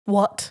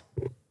What?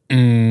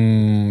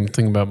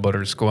 Thinking about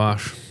buttered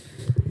squash.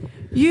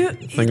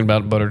 Thinking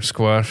about buttered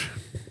squash.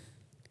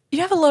 You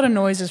have a lot of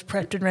noises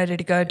prepped and ready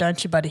to go,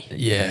 don't you, buddy?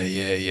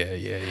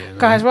 Yeah.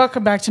 Guys,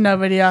 welcome back to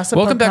Nobody Asked the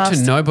Welcome podcast. back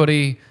to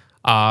Nobody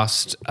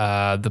Asked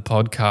the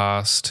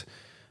podcast,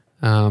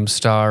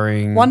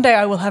 starring... One day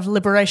I will have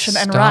liberation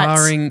and rights.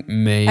 Starring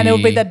me. And it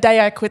will be the day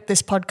I quit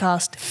this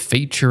podcast.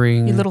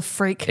 Featuring... You little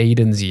freak.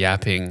 Edan's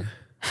yapping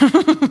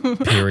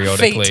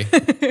periodically.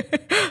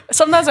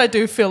 Sometimes I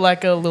do feel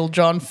like a Lil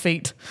Jon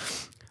feat.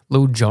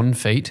 Lil Jon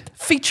feat?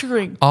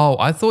 Featuring. Oh,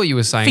 I thought you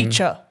were saying...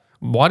 Feature.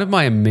 Why did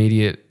my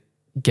immediate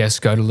guess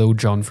go to Lil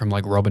Jon from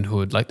like Robin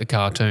Hood, like the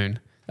cartoon?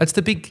 That's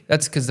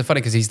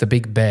because he's the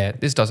big bear.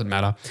 This doesn't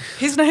matter.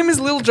 His name is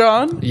Lil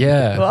Jon?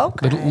 Yeah. Well,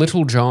 okay.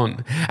 Little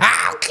John.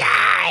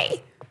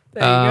 Okay.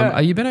 There you go.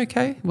 Are you been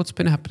okay? What's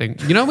been happening?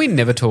 You know, we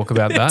never talk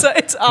about that.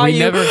 It's are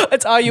you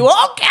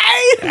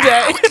okay?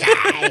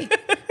 Okay.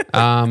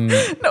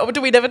 No, but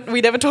we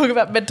never talk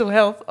about mental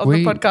health on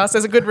the podcast.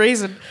 There's a good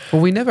reason.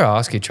 Well, we never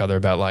ask each other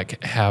about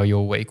like how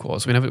your week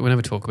was. We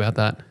never talk about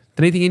that.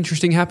 Did anything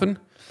interesting happen?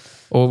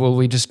 Or will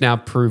we just now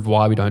prove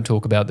why we don't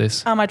talk about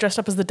this? I dressed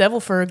up as the devil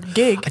for a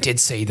gig. I did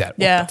see that.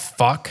 Yeah. What the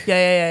fuck?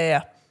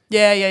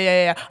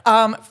 Yeah.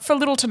 For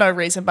little to no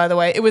reason, by the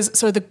way. It was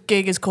so the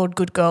gig is called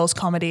Good Girls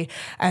Comedy,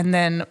 and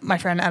then my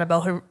friend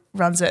Annabelle, who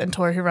runs it, and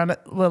Tori, who run it,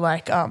 were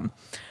like,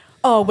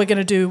 "Oh, we're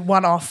gonna do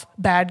one-off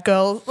bad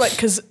girls," like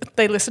because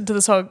they listened to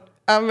the song.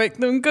 I make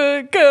them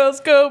good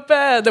girls go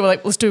bad. They were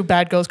like, "Let's do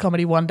bad girls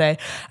comedy one day,"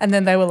 and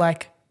then they were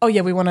like, "Oh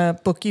yeah, we want to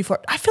book you for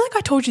it." I feel like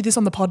I told you this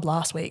on the pod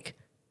last week.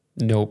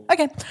 Nope.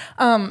 Okay.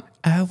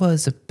 I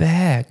was a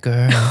bad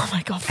girl. Oh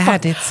my god. Fuck. I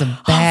did some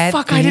bad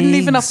things. I didn't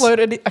even upload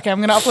it. Okay, I'm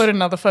going to upload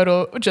another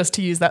photo just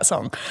to use that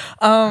song.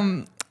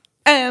 And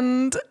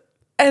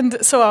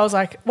so I was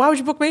like, why would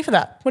you book me for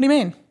that? What do you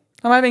mean?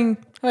 I'm having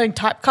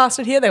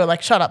typecasted here. They were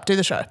like, shut up, do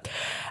the show.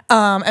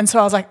 And so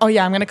I was like, oh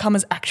yeah, I'm going to come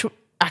as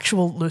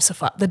actual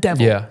Lucifer, the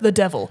devil. Yeah. The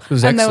devil. It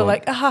was and excellent. they were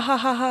like, ha ha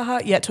ha ha ha.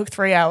 Yeah, it took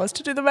 3 hours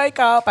to do the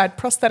makeup. I had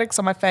prosthetics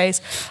on my face.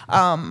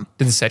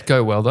 Did the set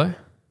go well though?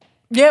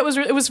 Yeah, it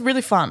was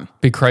really fun.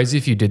 Be crazy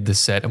if you did the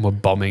set and were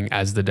bombing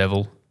as the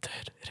devil.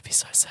 Dude, it'd be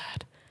so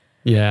sad.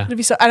 Yeah. It'd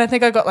be so, and I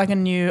think I got like I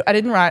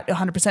didn't write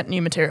 100%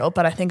 new material,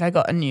 but I think I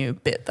got a new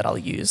bit that I'll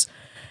use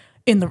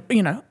in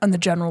the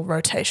general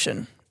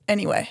rotation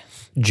anyway.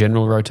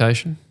 General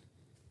rotation?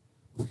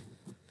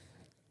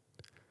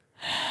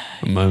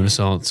 A moment of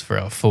silence for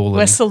our fallen.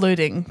 We're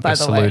saluting, by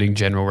the way. We're saluting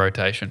general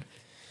rotation.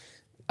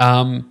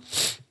 Well,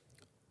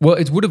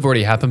 it would have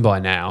already happened by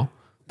now,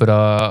 but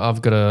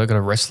I've got a bit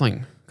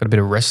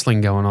of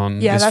wrestling going on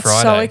this Friday. Yeah,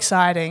 that's so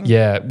exciting.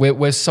 Yeah,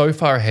 we're so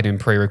far ahead in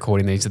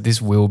pre-recording these that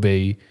this will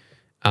be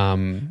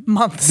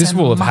months. This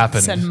will have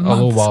happened a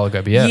little while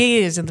ago, but yeah,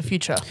 years in the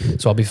future.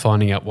 So I'll be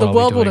finding out what the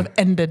world would have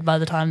ended by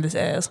the time this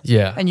airs.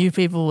 Yeah, and you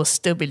people will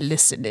still be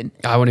listening.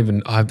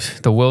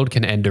 The world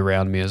can end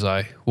around me as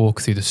I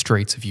walk through the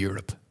streets of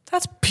Europe.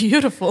 That's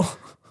beautiful.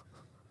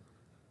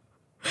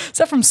 Is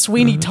that from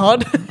Sweeney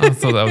Todd? I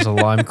thought that was a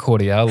Lime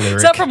Cordiale lyric.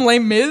 Is that from Les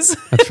Mis?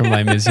 That's from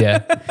Les Mis, yeah.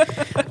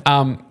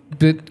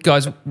 But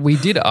guys, we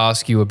did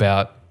ask you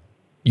about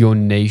your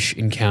niche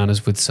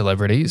encounters with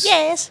celebrities.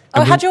 Yes.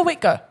 How'd your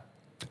week go?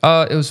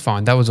 It was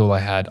fine. That was all I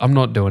had. I'm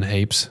not doing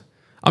heaps.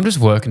 I'm just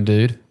working,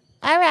 dude.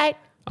 All right.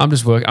 I'm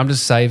just working. I'm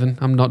just saving.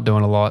 I'm not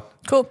doing a lot.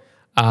 Cool.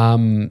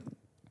 But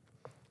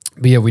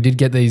yeah, we did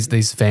get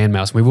these fan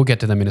mails. We will get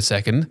to them in a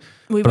second.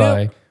 We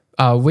will.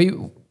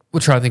 We'll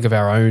try to think of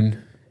our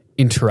own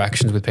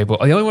interactions with people.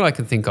 The only one I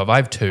can think of, I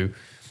have two.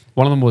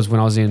 One of them was when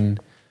I was in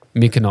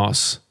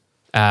Mykonos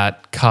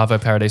at Carvo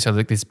Paradiso,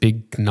 like this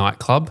big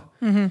nightclub.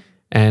 Mm-hmm.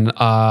 And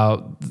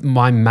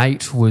my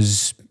mate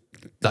was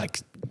like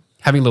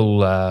having a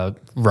little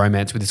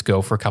romance with this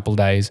girl for a couple of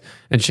days,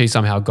 and she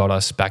somehow got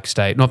us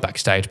backstage, not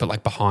backstage, but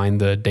like behind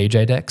the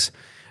DJ decks.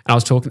 And I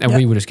was talking, and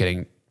we were just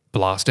getting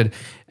blasted.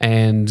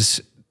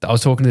 And I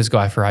was talking to this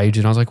guy for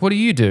ages, and I was like, what do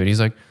you do? And he's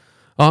like,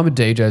 oh, I'm a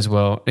DJ as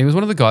well. And he was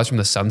one of the guys from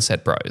the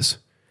Sunset Bros.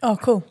 Oh,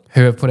 cool.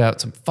 Who have put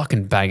out some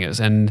fucking bangers.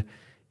 And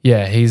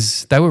yeah,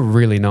 they were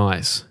really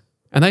nice.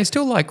 And they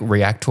still like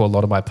react to a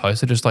lot of my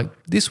posts. They're just like,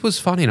 this was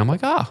funny. And I'm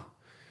like,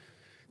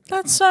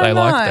 that's so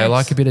nice. They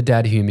like a bit of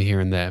dad humor here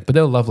and there. But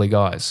they were lovely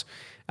guys.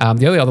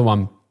 The only other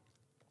one,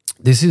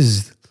 this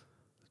is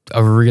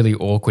a really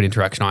awkward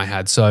interaction I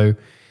had. So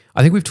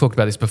I think we've talked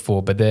about this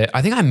before, but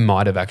I think I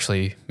might have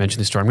actually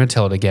mentioned this story. I'm going to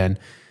tell it again.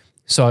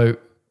 So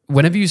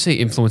whenever you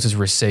see influencers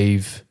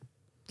receive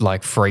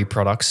like free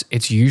products,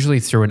 it's usually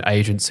through an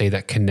agency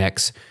that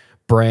connects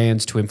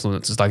brands to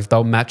influencers. Like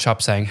they'll match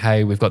up saying,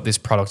 hey, we've got this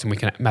product and we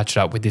can match it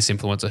up with this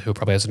influencer who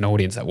probably has an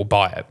audience that will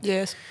buy it.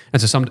 Yes.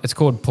 And so it's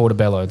called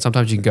Portobello, and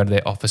sometimes you can go to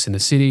their office in the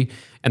city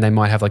and they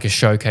might have like a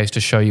showcase to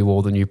show you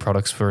all the new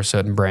products for a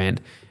certain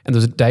brand. And there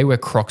was a day where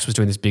Crocs was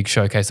doing this big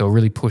showcase. They were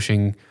really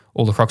pushing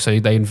all the Crocs. So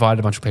they invited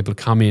a bunch of people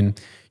to come in.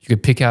 You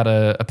could pick out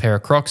a pair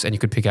of Crocs and you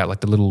could pick out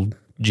like the little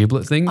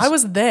giblet things. I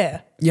was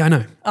there. Yeah, I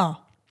know.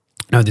 Oh.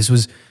 No, this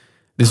was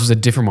This was a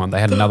different one. They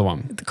had another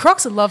one. The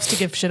Crocs loves to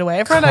give shit away.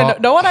 Everyone I know,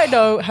 no one I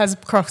know has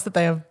Crocs that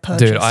they have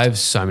purchased. Dude, I have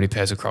so many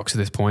pairs of Crocs at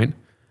this point.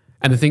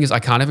 And the thing is, I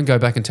can't even go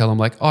back and tell them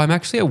like, oh, I'm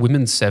actually a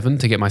women's 7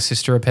 to get my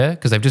sister a pair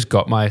because they've just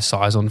got my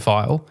size on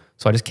file.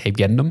 So I just keep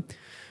getting them.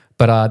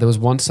 But there was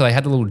one, so they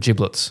had the little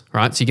giblets,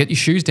 right? So you get your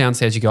shoes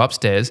downstairs, you go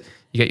upstairs,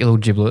 you get your little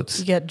giblets.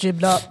 You get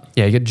jibbed up.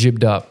 Yeah, you get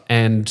jibbed up.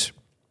 And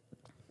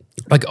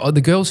like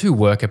the girls who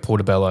work at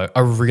Portobello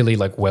are really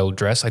like well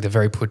dressed. Like they're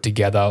very put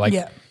together. Like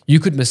you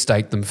could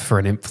mistake them for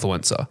an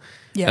influencer.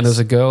 Yes. And there was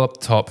a girl up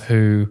top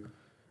who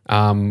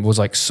was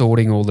like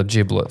sorting all the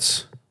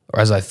giblets, or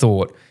as I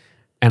thought.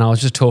 And I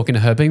was just talking to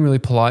her, being really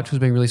polite. She was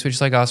being really sweet.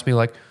 She's like asked me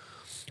like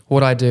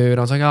what I do. And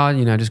I was like, oh,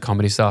 you know, just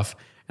comedy stuff.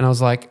 And I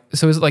was like,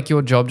 so is it like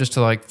your job just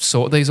to like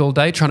sort these all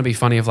day? Trying to be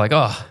funny of like,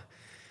 oh.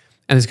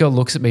 And this girl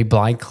looks at me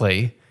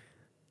blankly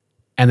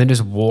and then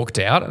just walked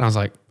out. And I was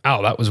like,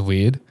 oh, that was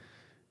weird.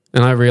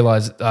 And I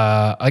realized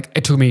like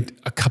it took me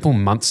a couple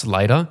months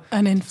later.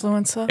 An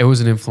influencer? It was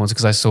an influencer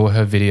because I saw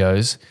her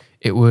videos.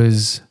 It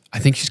was, I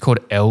think she's called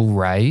Elle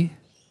Ray.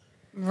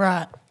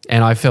 Right.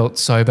 And I felt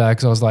so bad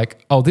because I was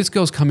like, oh, this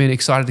girl's come in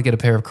excited to get a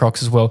pair of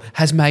Crocs as well,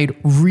 has made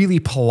really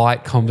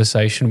polite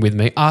conversation with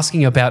me,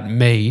 asking about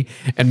me.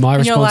 And my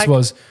response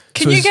was,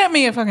 can you get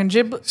me a fucking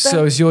giblet?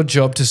 So is your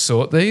job to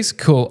sort these?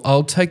 Cool.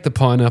 I'll take the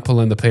pineapple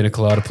and the pina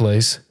colada,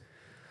 please.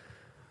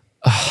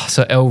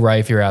 So Elle Ray,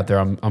 if you're out there,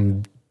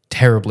 I'm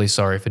terribly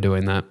sorry for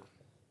doing that.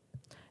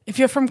 If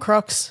you're from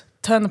Crocs,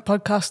 turn the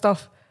podcast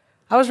off.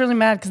 I was really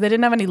mad because they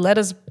didn't have any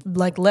letters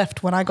like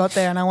left when I got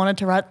there, and I wanted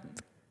to write.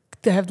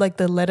 They have like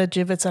the letter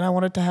gibbets, and I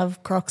wanted to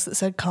have Crocs that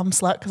said "cum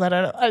slut" because I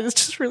don't know. It's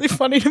just really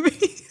funny to me,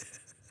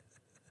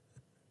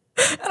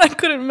 and I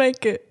couldn't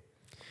make it.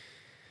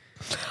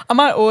 I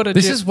might order.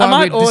 This is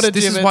why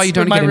this is why you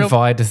don't get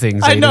invited to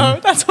things. I Edan. know.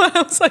 That's why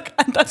I was like,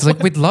 it's like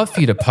we'd love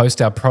for you to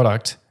post our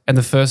product. And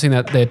the first thing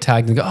that they're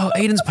tagged and go, oh,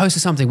 Edan's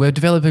posted something. We're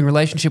developing a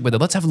relationship with her.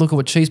 Let's have a look at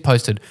what she's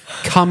posted.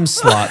 Cum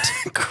slut.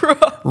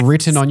 Crocs.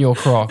 Written on your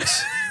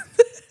Crocs.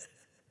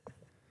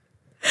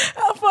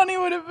 How funny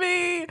would it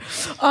be?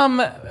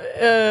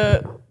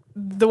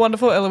 The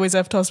wonderful Eloise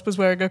Eftos was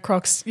wearing her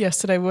Crocs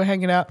yesterday. We were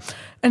hanging out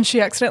and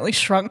she accidentally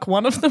shrunk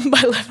one of them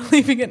by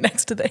leaving it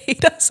next to the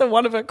heater. So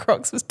one of her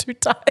Crocs was too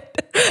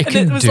tight. It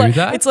can do like,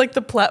 that? It's like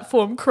the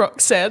platform Croc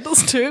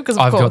sandals too. Because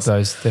I've got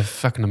those. They're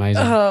fucking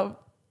amazing.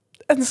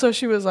 And so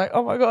she was like,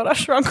 oh my God, I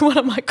shrunk one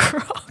of my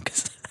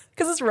Crocs.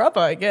 Because it's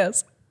rubber, I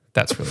guess.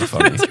 That's really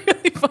funny. It's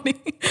really funny.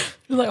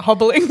 She was like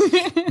hobbling.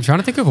 I'm trying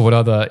to think of what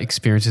other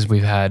experiences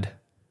we've had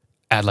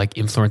at like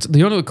influence.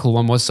 The only cool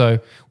one was I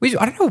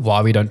don't know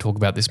why we don't talk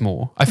about this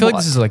more. I feel like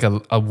this is like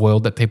a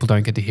world that people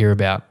don't get to hear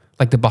about.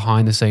 Like the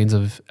behind the scenes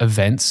of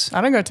events.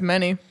 I don't go to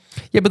many.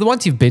 Yeah, but the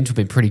ones you've been to have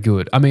been pretty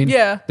good. I mean,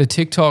 the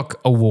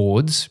TikTok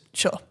awards.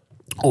 Sure.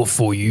 Or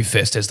For You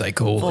Fest as they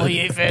call For it.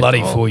 You Fest.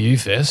 Bloody For You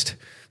Fest.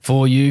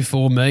 For you,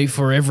 for me,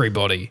 for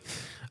everybody.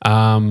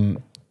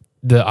 The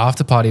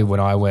after party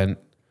when I went,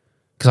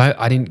 because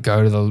I didn't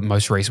go to the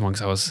most recent one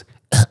because I was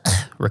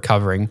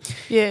recovering.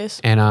 Yes.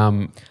 And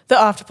the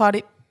after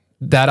party.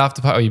 That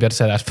after party, you better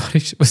say that after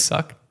party was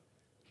suck?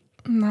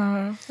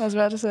 No, I was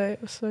about to say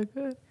it was so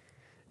good.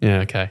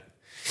 Yeah, okay.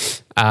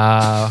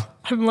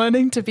 I'm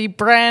learning to be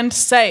brand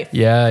safe.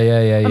 Yeah.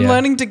 I'm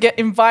learning to get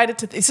invited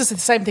to. It's just the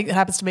same thing that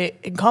happens to me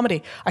in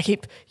comedy.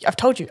 I've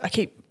told you, I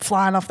keep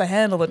flying off the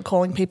handle and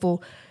calling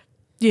people,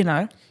 you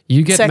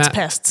get sex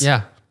pests.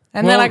 Yeah.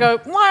 And then I go,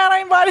 why aren't I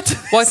invited to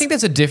this? Well, I think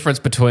there's a difference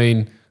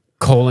between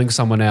calling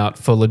someone out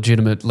for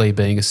legitimately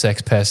being a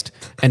sex pest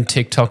and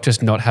TikTok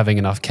just not having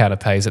enough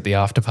canapes at the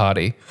after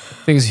party. I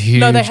think there's a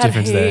huge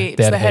difference there.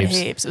 They had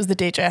heaps. It was the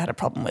DJ I had a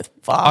problem with.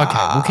 Fuck.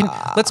 Okay,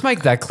 well, let's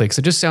make that click. So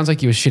it just sounds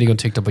like you were shitting on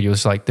TikTok, but you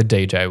was like, the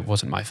DJ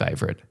wasn't my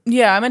favorite.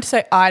 Yeah, I meant to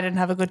say I didn't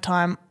have a good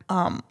time.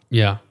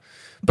 Yeah.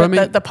 But I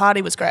mean, the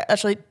party was great.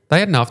 Actually, they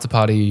had an after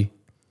party.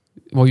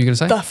 What were you going to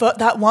say?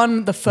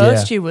 The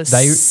first year was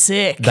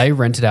sick. They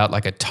rented out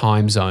like a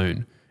time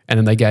zone. And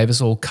then they gave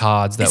us all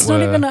cards that were... It's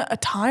not even a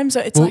time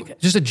zone. It's like...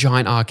 just a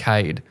giant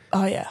arcade.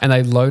 Oh, yeah. And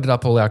they loaded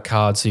up all our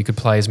cards so you could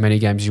play as many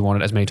games as you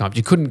wanted as many times.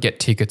 You couldn't get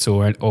tickets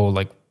or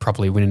like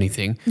properly win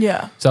anything.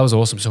 Yeah. So that was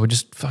awesome. So we're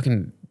just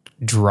fucking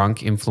drunk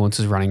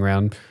influencers running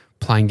around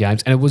playing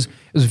games. And it was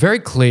very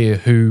clear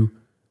who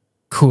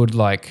could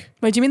like...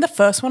 Wait, do you mean the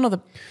first one or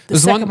the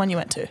second one you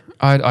went to?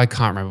 I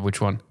can't remember which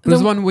one. It was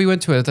the one we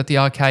went to at the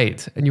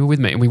arcade and you were with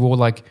me and we wore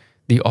like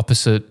the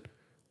opposite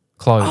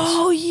clothes.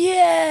 Oh,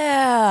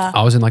 yeah.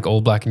 I was in like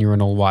all black and you were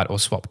in all white or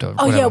swapped over.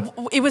 Oh, whatever.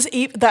 Yeah. It was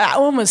that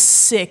one was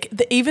sick.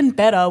 The even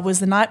better was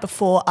the night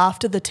before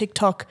after the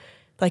TikTok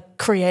like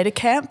creator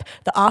camp.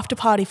 The after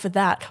party for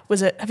that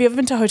was have you ever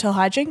been to Hotel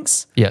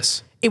Hijinks?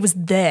 Yes. It was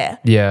there.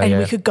 Yeah. And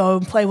we could go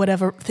and play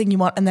whatever thing you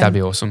want. And then that'd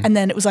be awesome. And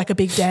then it was like a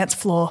big dance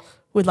floor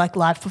with like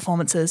live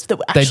performances that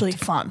were actually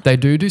fun. They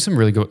do some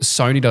really good.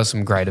 Sony does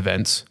some great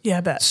events. Yeah,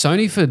 I bet.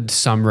 Sony for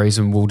some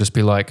reason will just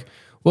be like,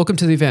 welcome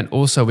to the event.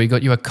 Also, we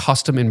got you a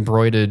custom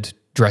embroidered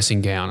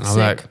dressing gown. And I'm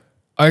like,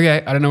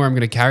 okay, I don't know where I'm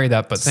going to carry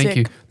that, but thank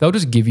you. They'll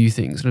just give you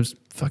things. And it's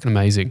fucking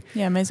amazing.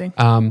 Yeah, amazing.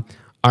 I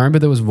remember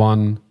there was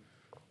one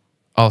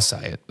I'll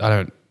say it.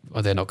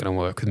 They're not going to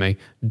work with me.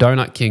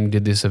 Donut King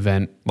did this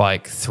event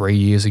like 3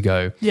 years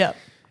ago. Yeah.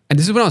 And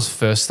this is when I was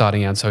first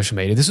starting out on social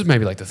media. This was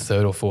maybe like the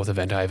third or fourth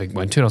event I ever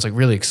went to. And I was like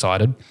really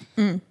excited.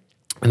 And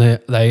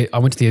I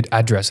went to the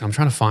address and I'm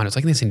trying to find it. It's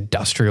like in this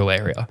industrial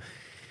area.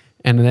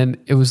 And then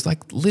it was like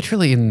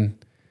literally in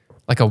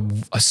like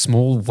a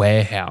small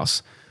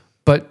warehouse.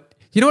 But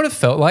you know what it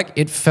felt like?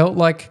 It felt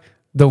like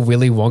the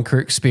Willy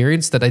Wonka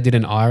experience that they did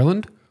in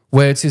Ireland,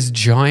 where it's this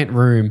giant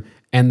room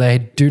and they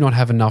do not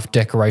have enough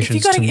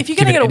decorations if you're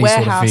going to get a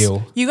warehouse,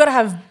 you got to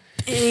have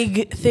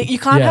big thing. You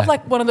can't have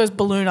like one of those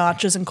balloon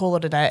arches and call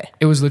it a day.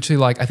 It was literally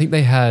like, I think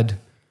they had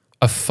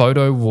a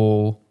photo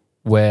wall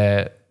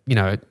where, you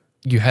know,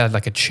 you had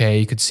like a chair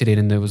you could sit in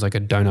and there was like a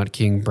Donut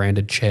King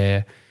branded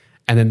chair.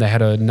 And then they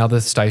had another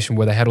station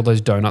where they had all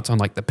those donuts on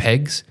like the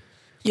pegs.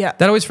 Yeah.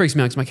 That always freaks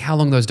me out because I'm like, how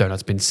long those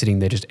donuts been sitting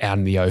there just out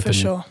in the open? For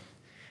sure.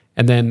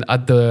 And then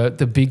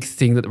the big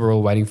thing that we're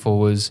all waiting for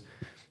was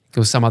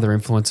there was some other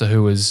influencer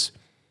who was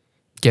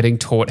getting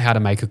taught how to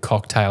make a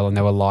cocktail and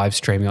they were live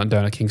streaming on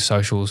Donut King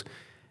socials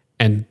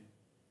and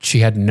she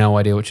had no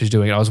idea what she was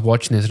doing. I was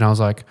watching this and I was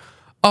like,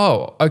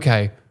 oh,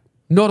 okay,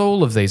 not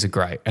all of these are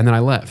great. And then I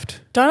left.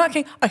 Donut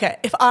King. Okay,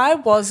 if I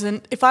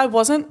wasn't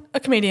a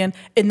comedian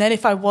and then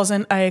if I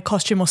wasn't a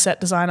costume or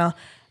set designer,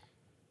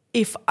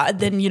 if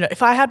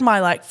I had my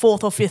like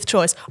fourth or fifth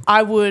choice,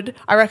 I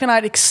reckon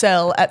I'd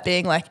excel at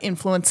being like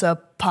influencer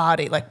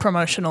party, like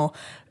promotional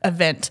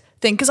event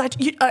thing. Because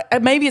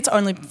maybe it's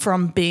only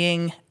from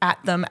being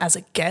at them as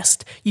a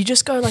guest. You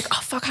just go like,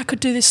 oh fuck, I could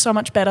do this so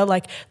much better.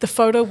 Like the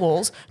photo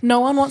walls, no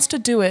one wants to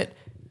do it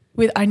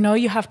with. I know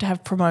you have to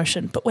have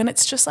promotion, but when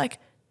it's just like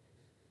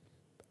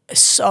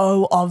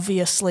so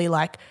obviously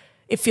like.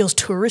 It feels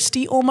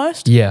touristy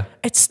almost. Yeah.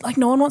 It's like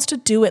no one wants to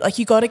do it. Like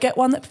you got to get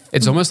one that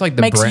it's almost like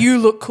makes you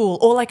look cool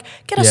or like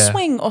get a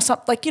swing or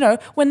something. Like, you know,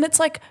 when it's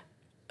like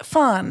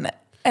fun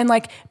and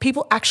like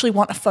people actually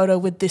want a photo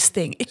with this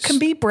thing. It can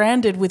be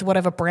branded with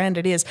whatever brand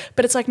it is,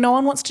 but it's like no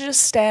one wants to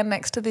just stand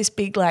next to this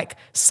big like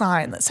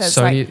sign that says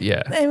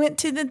they went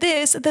to the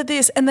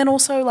this. And then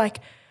also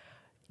like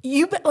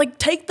you like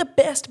take the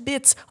best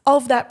bits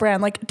of that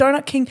brand. Like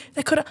Donut King,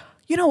 they could have,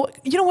 you know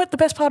what the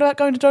best part about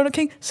going to Donut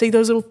King? See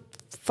those little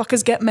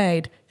fuckers get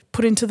made,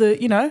 put into the,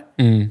 you know,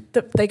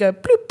 they go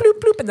bloop, bloop,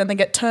 bloop, and then they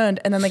get turned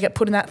and then they get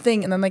put in that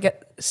thing and then they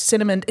get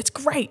cinnamoned. It's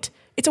great.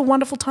 It's a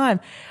wonderful time.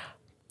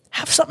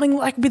 Have something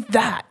like with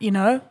that, you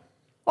know?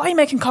 Why are you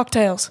making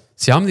cocktails?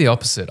 See, I'm the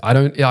opposite.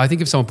 I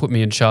think if someone put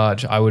me in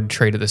charge, I would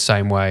treat it the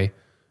same way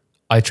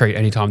I treat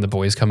any time the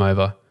boys come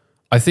over.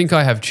 I think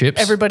I have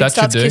chips. Everybody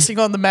starts kissing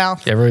on the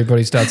mouth.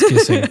 Everybody starts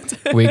kissing.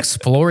 We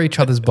explore each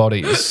other's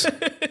bodies.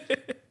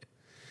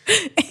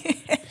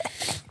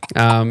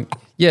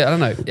 Yeah, I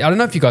don't know. I don't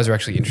know if you guys are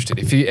actually interested.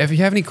 If you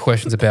have any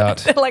questions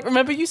about... like,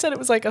 remember you said it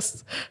was like a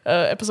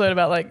episode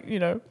about like, you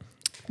know,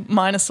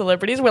 minor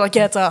celebrities? We're like,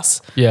 yeah, it's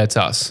us. Yeah, it's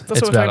us. That's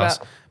what we're talking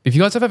about. If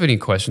you guys have any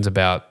questions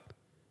about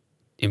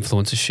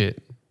influencer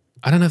shit,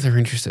 I don't know if they're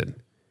interested.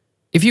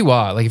 If you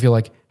are, like if you're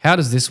like, how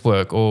does this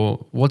work?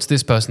 Or what's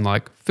this person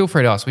like? Feel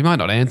free to ask. We might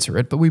not answer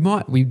it, but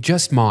we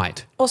just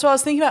might. Also, I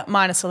was thinking about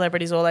minor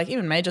celebrities or like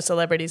even major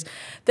celebrities.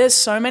 There's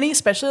so many,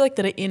 especially like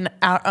that are in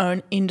our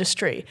own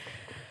industry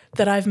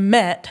that I've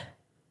met,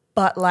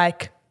 but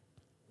like,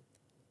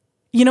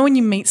 you know when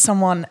you meet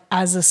someone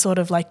as a sort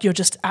of like you're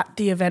just at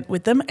the event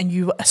with them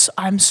and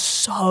I'm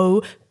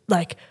so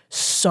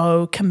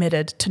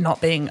committed to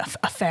not being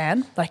a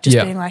fan, like just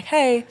being like,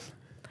 hey,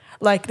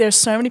 like there's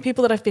so many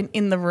people that I've been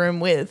in the room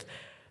with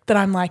that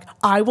I'm like,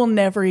 I will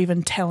never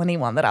even tell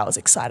anyone that I was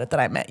excited that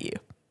I met you.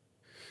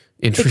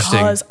 Interesting.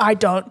 Because I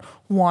don't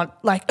want,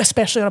 like,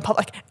 especially on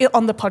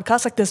on the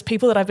podcast, like there's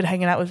people that I've been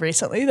hanging out with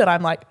recently that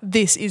I'm like,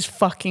 this is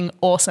fucking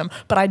awesome.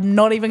 But I'm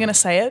not even going to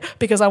say it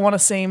because I want to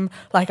seem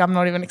like I'm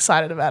not even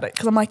excited about it.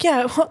 Because I'm like,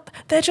 yeah, well,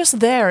 they're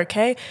just there,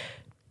 okay?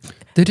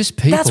 They're just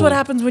people. That's what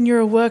happens when you're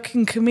a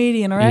working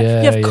comedian, all right?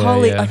 Yeah, you have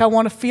colleagues. yeah. Like I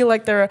want to feel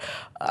like they're,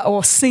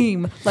 or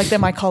seem like they're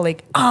my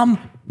colleague. I've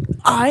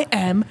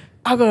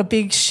got a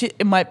big shit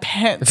in my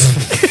pants.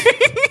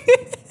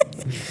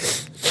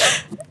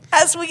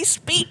 As we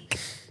speak.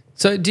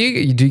 So do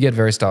you get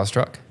very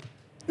starstruck?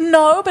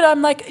 No, but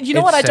I'm like, you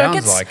know what? I don't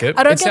get. It sounds like it.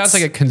 I don't it sounds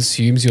like it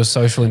consumes your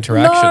social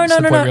interactions. No, to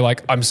the point no. where you're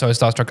like, I'm so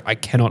starstruck, I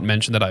cannot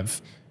mention that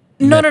I've.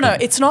 No.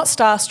 It's not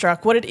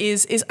starstruck. What it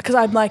is because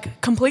I'm like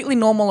completely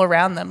normal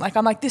around them. Like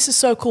I'm like, this is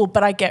so cool,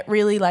 but I get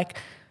really like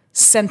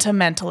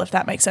sentimental, if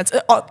that makes sense.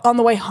 On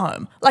the way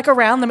home, like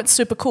around them, it's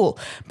super cool,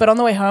 but on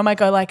the way home, I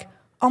go like,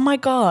 oh my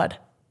God,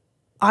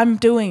 I'm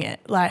doing it.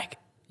 Like.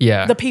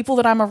 Yeah. The people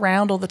that I'm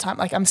around all the time,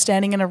 like I'm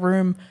standing in a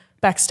room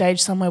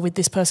backstage somewhere with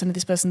this person,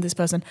 this person, this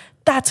person.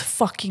 That's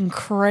fucking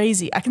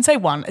crazy. I can say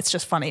one, it's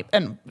just funny.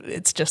 And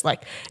it's just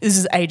like, this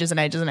is ages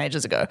and ages and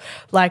ages ago.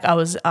 Like I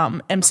was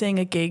emceeing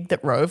a gig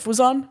that Rove was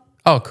on.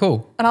 Oh,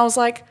 cool. And I was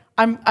like,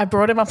 I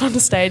brought him up on the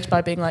stage by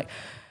being like,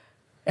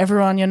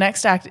 everyone, your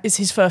next act is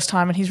his first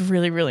time and he's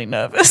really, really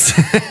nervous.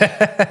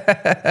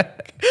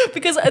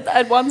 Because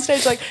at one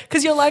stage, like,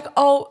 because you're like,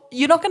 oh,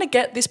 you're not going to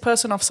get this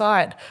person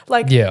offside.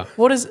 Like,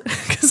 what is,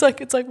 because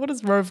like, it's like, what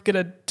is Rove going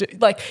to do?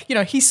 Like, you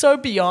know, he's so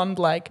beyond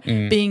like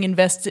being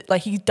invested.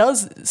 Like he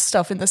does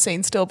stuff in the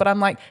scene still, but I'm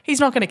like, he's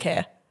not going to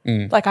care.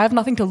 Like I have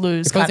nothing to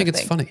lose. I think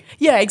it's funny.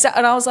 Yeah, exactly.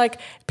 And I was like,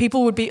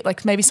 people would be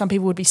like, maybe some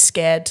people would be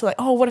scared to like,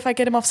 oh, what if I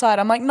get him offside?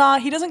 I'm like, nah,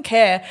 he doesn't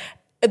care.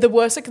 The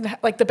worst that can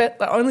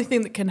the only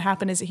thing that can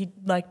happen is that he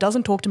like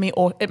doesn't talk to me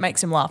or it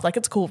makes him laugh. Like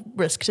it's a cool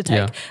risk to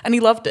take, and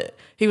he loved it.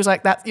 He was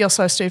like, "That you're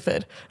so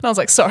stupid," and I was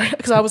like, "Sorry,"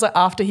 because I was like,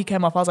 after he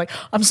came off, I was like,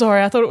 "I'm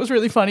sorry, I thought it was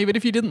really funny, but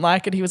if you didn't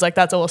like it," he was like,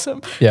 "That's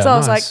awesome." Yeah, so I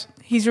was like,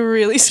 "He's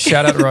really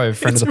scared." Shout out Rove,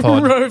 friend of the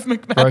pod. Rove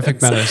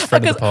McManus,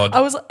 friend of the pod.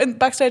 I was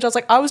backstage. I was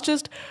like, I was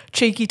just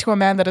cheeky to a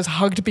man that has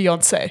hugged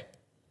Beyonce.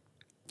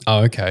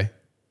 Oh, okay.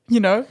 You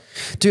know,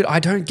 dude, I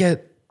don't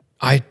get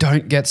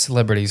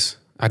celebrities.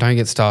 I don't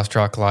get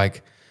starstruck.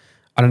 Like,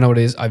 I don't know what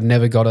it is. I've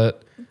never got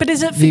it. But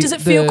does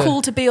it feel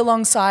cool to be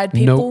alongside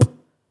people? Nope.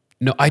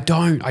 No, I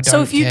don't.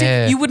 So if you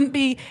did, you wouldn't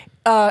be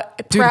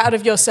proud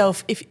of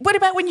yourself. What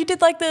about when you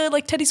did like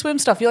the Teddy Swim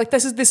stuff? You're like,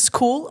 this is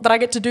cool that I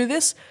get to do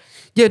this.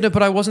 Yeah, no,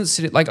 but I wasn't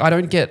sitting like I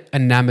don't get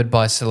enamored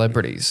by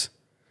celebrities.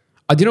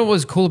 I you know what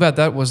was cool about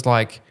that was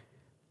like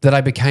that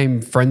I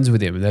became friends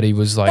with him. That he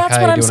was like, That's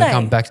hey, what do I'm you want to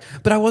come saying. back?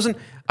 But I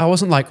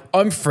wasn't like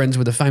I'm friends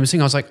with a famous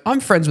singer. I was like, I'm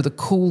friends with a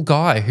cool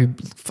guy who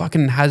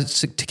fucking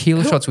has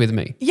tequila shots with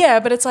me. Yeah,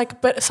 but it's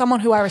like, but someone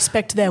who I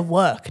respect their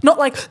work. Not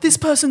like this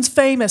person's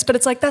famous, but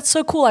it's like, that's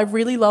so cool. I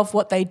really love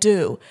what they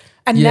do.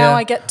 And now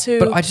I get to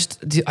But I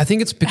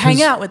think it's because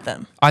hang out with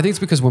them. I think it's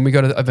because when we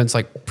go to events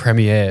like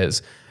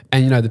premieres,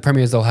 and you know, the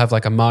premieres, they'll have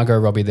like a Margot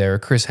Robbie there, a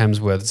Chris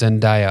Hemsworth,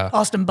 Zendaya.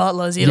 Austin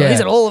Butler's, he's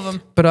at all of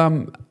them. But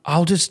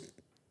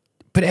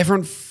but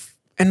everyone,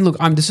 and look,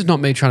 this is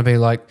not me trying to be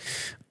like,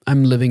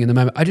 I'm living in the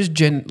moment. I just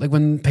like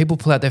when people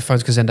pull out their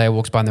phones because Zendaya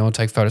walks by and they want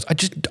to take photos,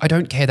 I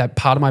don't care. That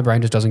part of my brain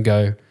just doesn't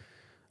go,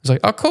 it's like,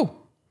 oh,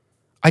 cool.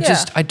 I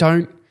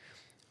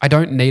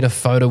don't need a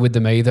photo with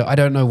them either. I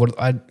don't know what,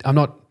 I'm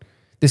not,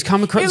 this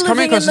coming across. You're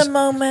living in the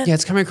moment. Yeah,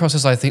 it's coming across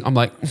as I think, I'm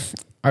like,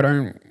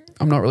 I'm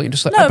not really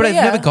interested. No, but I've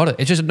never got it.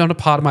 It's just not a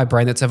part of my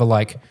brain that's ever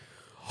like,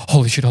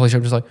 holy shit. I'm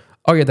just like,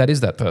 oh yeah, that is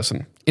that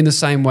person. In the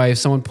same way, if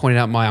someone pointed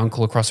out my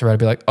uncle across the road, I'd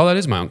be like, oh, that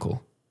is my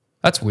uncle.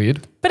 That's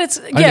weird. But it's,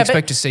 I didn't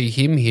expect to see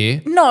him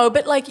here. No,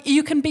 but like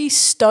you can be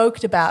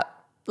stoked about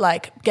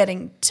like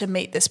getting to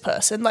meet this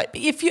person. Like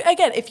if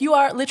you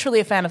are literally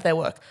a fan of their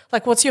work,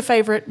 like what's your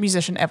favorite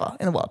musician ever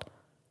in the world?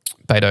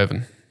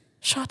 Beethoven.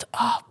 Shut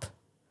up.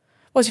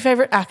 What's your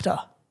favorite actor?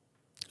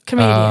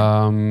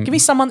 Comedian. Give me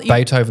someone that you...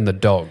 Beethoven the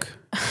dog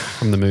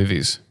from the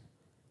movies.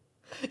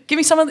 Give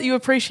me someone that you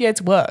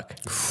appreciate's work.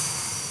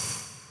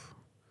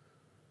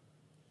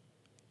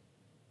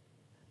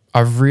 I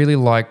really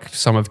like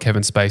some of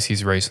Kevin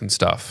Spacey's recent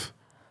stuff.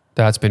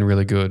 That's been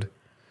really good.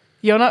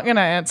 You're not going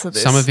to answer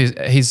this. Some of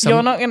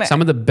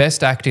some of the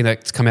best acting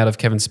that's come out of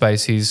Kevin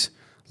Spacey's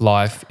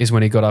life is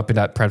when he got up in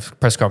that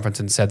press conference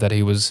and said that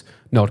he was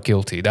not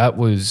guilty. That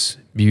was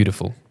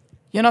beautiful.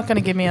 You're not going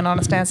to give me an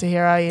honest answer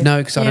here, are you? No,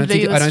 because I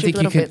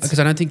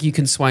don't think you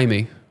can sway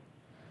me.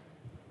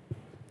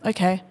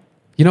 Okay.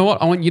 You know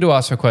what? I want you to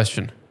ask a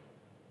question.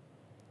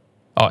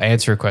 Oh,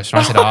 answer a question.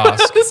 I said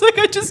ask. It's like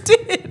I just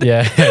did.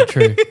 Yeah,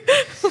 true.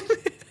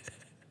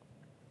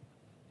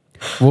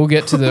 We'll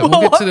get to the.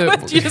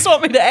 Do you just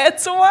want me to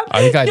answer one?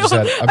 I think I just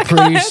had. I'm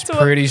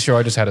pretty sure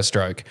I just had a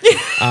stroke.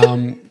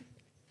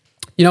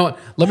 You know what?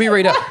 Let me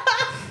read out.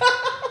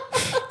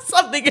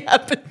 Something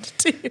happened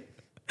to you.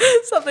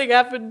 Something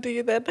happened to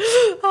you then.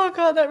 Oh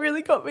God, that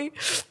really got me.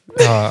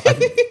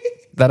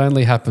 That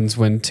only happens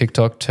when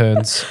TikTok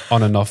turns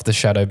on and off the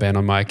shadow ban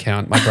on my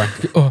account. My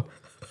brain.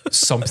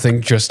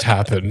 Something just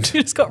happened.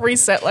 You just got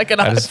reset like an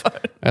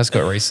iPhone. I just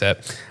got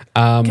reset.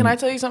 Can I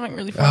tell you something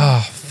really funny?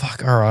 Oh,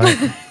 fuck. All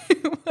right.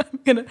 I'm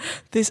gonna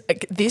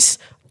this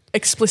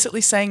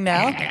explicitly saying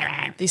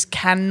now, this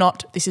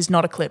is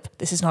not a clip.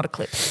 This is not a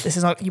clip.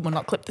 You will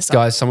not clip this up.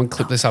 Guys, someone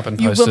clip this up and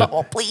post you will it.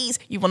 Not, please.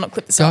 You will not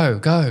clip this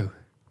up. Go.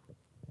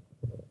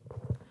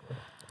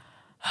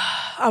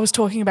 I was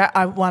talking about,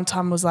 I one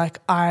time was like,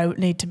 I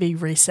need to be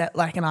reset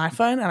like an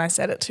iPhone, and I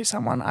said it to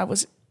someone I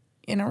was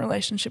in a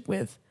relationship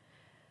with.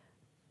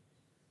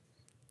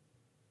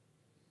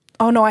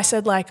 Oh no, I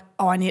said like,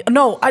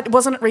 it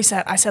wasn't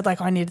reset. I said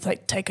like, I need to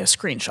like take a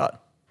screenshot.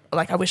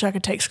 Like I wish I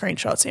could take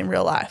screenshots in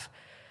real life.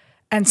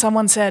 And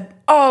someone said,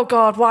 oh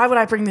God, why would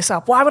I bring this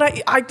up? Why would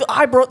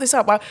I brought this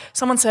up. Why?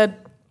 Someone said,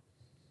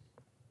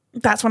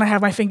 that's when I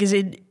have my fingers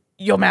in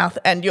your mouth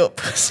and your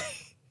pussy.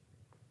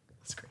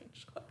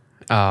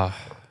 Screenshot.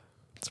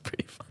 It's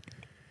pretty funny.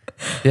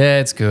 Yeah,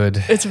 it's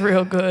good. It's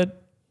real good.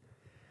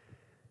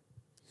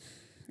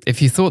 If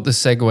you thought the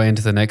segue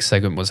into the next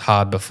segment was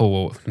hard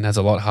before and has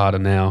a lot harder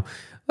now,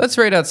 let's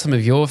read out some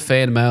of your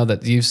fan mail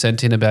that you've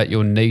sent in about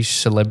your niche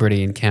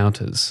celebrity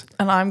encounters.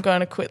 And I'm going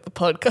to quit the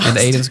podcast. And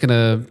Edan's going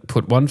to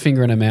put one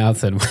finger in her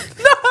mouth and... No!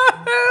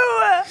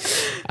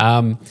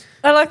 I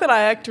like that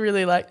I act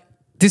really like...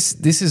 This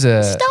is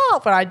a...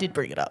 Stop! But I did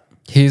bring it up.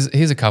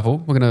 Here's a couple.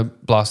 We're going to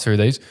blast through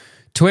these.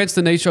 To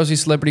answer the niche Aussie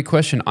celebrity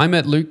question, I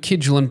met Luke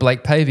Kidgel and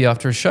Blake Pavey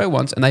after a show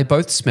once and they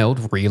both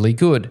smelled really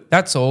good.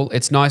 That's all.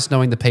 It's nice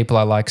knowing the people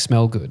I like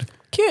smell good.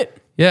 Cute.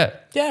 Yeah.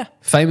 Yeah.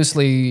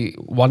 Famously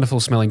wonderful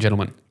smelling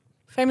gentlemen.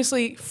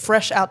 Famously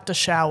fresh out the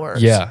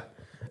showers. Yeah.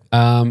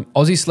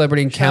 Aussie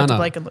celebrity Shout out to encounter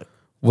Blake and Luke.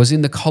 was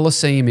in the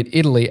Colosseum in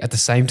Italy at the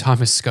same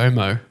time as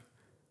ScoMo.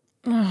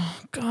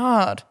 Oh,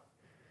 God.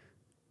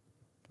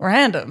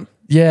 Random.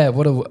 Yeah,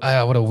 what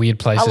a weird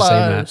place to see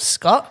Hello, that.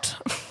 Scott.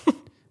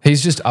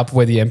 He's just up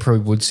where the Emperor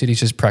would sit. He's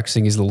just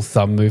practicing his little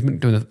thumb movement,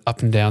 doing the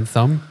up and down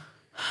thumb.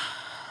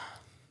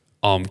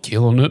 I'm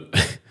killing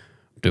it.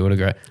 Doing a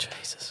great.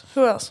 Jesus.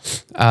 Who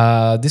else?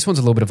 This one's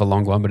a little bit of a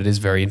long one, but it is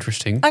very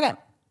interesting. Okay.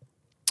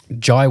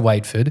 Jai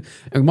Waitford.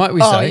 And might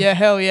we Oh, say? yeah,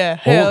 hell yeah.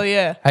 Hell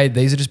yeah. Hey,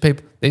 these are just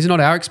people. These are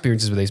not our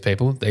experiences with these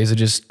people. These are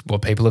just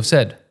what people have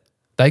said.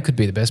 They could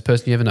be the best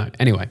person you ever know.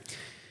 Anyway,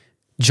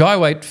 Jai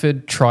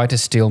Waitford tried to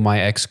steal my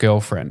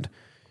ex-girlfriend.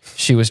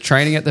 She was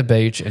training at the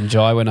beach and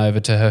Jai went over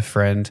to her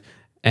friend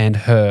and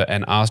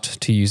asked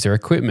to use their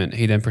equipment.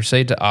 He then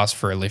proceeded to ask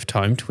for a lift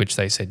home, to which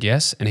they said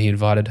yes, and he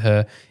invited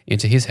her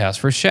into his house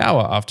for a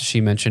shower after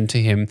she mentioned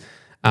to him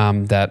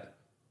that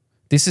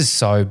this is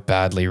so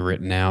badly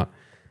written out.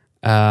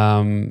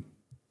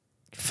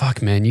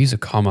 Fuck, man, use a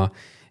comma.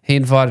 He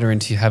invited her in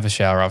to have a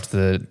shower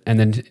and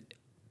then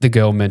the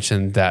girl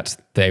mentioned that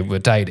they were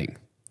dating.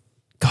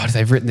 God,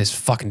 they've written this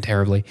fucking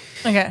terribly.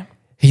 Okay.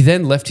 He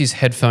then left his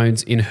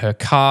headphones in her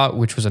car,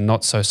 which was a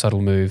not so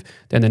subtle move.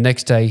 Then the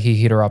next day he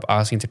hit her up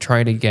asking to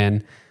trade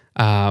again.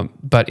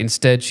 But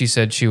instead she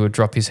said she would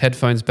drop his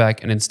headphones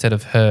back and instead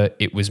of her,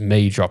 it was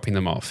me dropping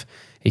them off.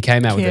 He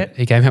came out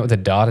with a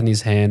dart in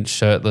his hand,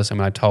 shirtless, and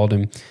when I told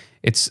him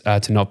it's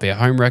to not be a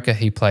homewrecker,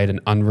 he played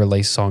an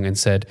unreleased song and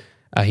said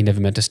he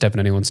never meant to step on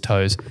anyone's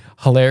toes.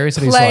 Hilarious.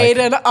 And Played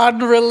an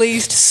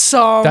unreleased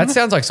song. That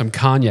sounds like some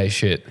Kanye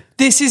shit.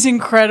 This is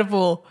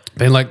incredible.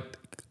 Being like,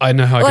 I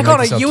know how I Like can on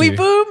make this a up Yui to you.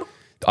 boom?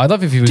 I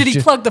love if he was Did he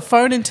just, plug the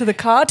phone into the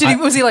car?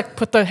 Was he like,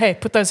 put those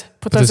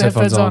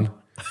headphones on?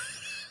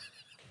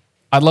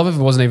 I'd love if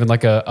it wasn't even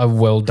like a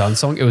well done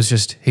song. It was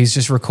just, he's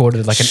just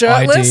recorded like an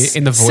Shirtless, idea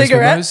in the voice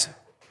cigarette. memos.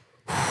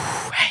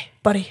 Hey,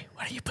 buddy,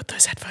 why don't you put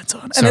those headphones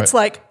on? Sorry, and it's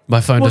like, my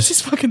phone what's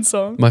just- this fucking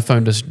song? My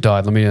phone just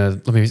died. Let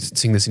me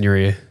sing this in your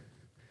ear.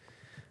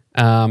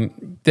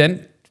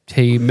 Then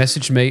he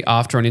messaged me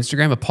after on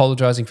Instagram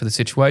apologizing for the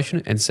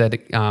situation and said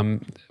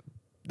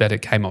that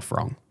it came off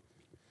wrong.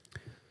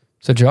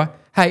 So Jai,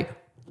 hey,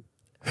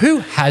 who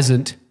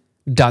hasn't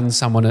done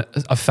someone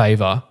a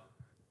favor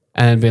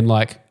and been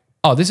like,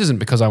 oh, this isn't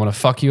because I want to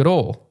fuck you at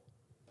all?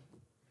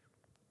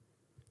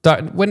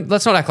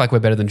 Let's not act like we're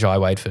better than Jai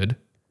Waitford.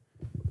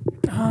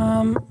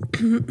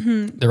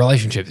 The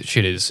relationship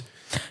shit is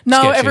No,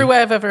 sketchy. every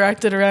way I've ever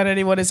acted around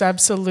anyone is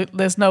absolute.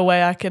 There's no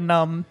way I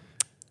can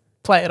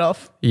play it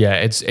off. Yeah,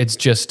 it's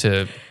just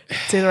to...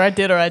 It's either I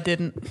did or I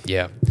didn't.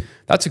 Yeah.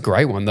 That's a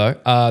great one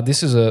though.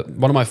 This is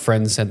one of my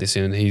friends sent this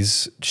in and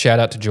he's shout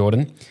out to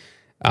Jordan.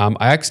 I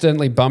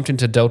accidentally bumped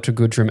into Delta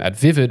Goodrum at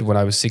Vivid when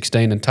I was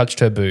 16 and touched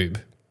her boob.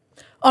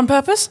 On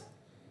purpose?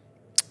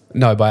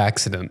 No, by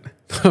accident.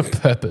 On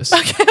purpose.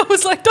 Okay, I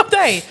was like, don't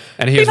they?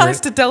 And he Be has nice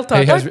written- to Delta.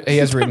 he has Don't-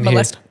 written don't here-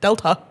 molest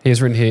Delta. He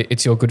has written here,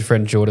 it's your good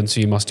friend Jordan, so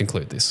you must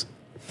include this.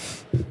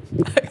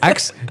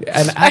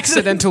 An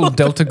accidental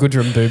Delta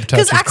Goodrum boob touch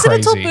is Because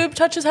accidental crazy. boob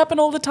touches happen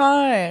all the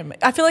time.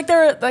 I feel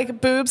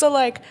like boobs are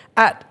like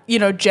at,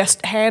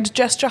 hand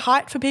gesture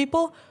height for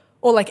people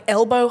or like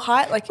elbow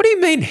height. Like, What do you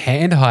mean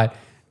hand height?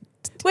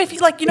 well, if you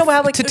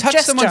how like To a touch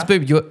gesture. someone's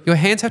boob, your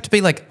hands have to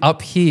be like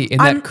up here in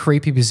I'm- that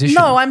creepy position.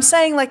 No, I'm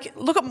saying like,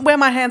 look at where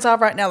my hands are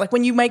right now. Like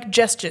when you make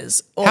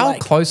gestures or How like,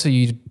 close are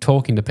you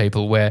talking to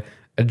people where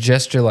a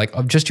gesture like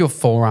of just your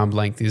forearm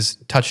length is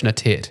touching a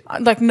tit?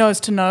 like nose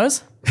to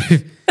nose.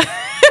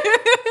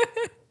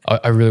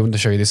 I really wanted to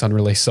show you this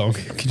unreleased song.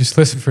 Can you just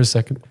listen for a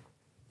second?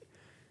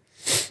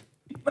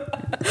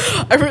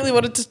 I really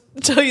wanted to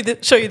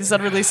show you this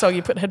unreleased song.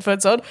 You put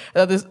headphones on.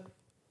 This.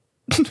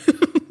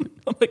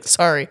 I'm like,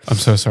 sorry. I'm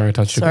so sorry I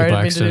touched Sorry, your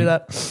I boob didn't by mean to do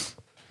accident.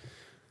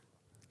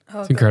 that.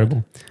 It's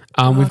incredible.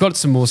 We've got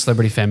some more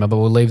celebrity fan mail, but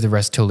we'll leave the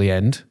rest till the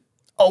end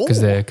Oh,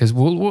 because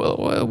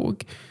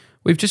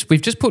we've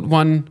just put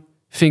one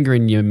finger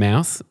in your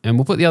mouth and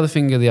we'll put the other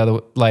finger the other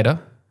later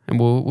and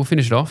we'll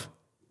finish it off.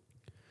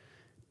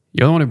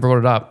 You're the one who brought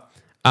it up.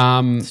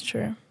 it's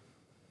true.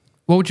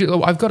 What would you?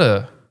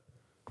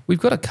 We've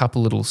got a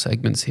couple little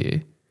segments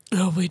here.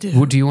 Oh, we do.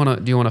 Well, do you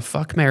want to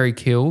fuck, marry,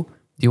 kill?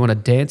 Do you want a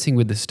Dancing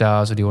with the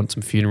Stars or do you want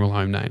some funeral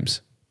home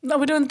names? No,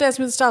 we're doing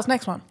Dancing with the Stars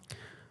next one.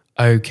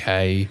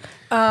 Okay.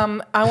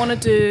 I want to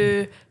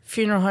do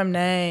funeral home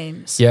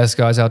names. Yes,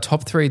 guys, our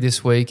top 3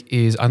 this week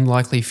is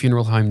unlikely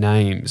funeral home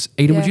names.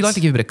 Eden, would you Yes. like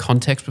to give a bit of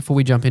context before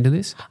we jump into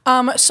this?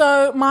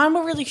 So mine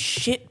were really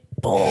shit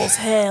balls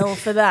hell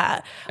for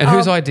that. And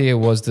whose idea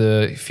was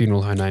the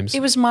funeral home names? It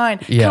was mine.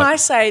 Yeah. Can I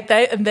say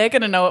they're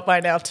going to know it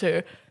by now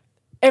too.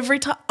 every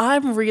time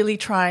I'm really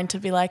trying to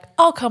be like,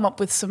 I'll come up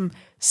with some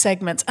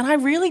segments, and I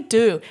really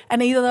do.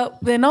 And either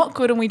they're not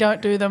good and we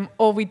don't do them,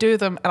 or we do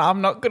them and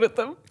I'm not good at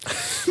them.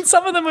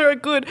 Some of them are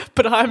good,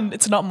 but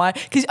it's not my,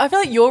 because I feel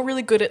like you're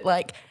really good at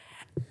like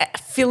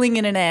filling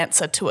in an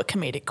answer to a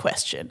comedic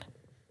question.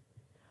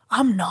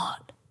 I'm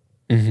not.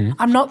 Mm-hmm.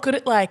 I'm not good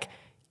at like,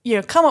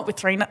 come up with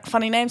 3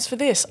 funny names for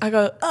this. I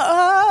go,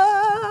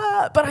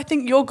 but I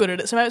think you're good at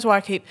it, so maybe that's why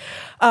I keep.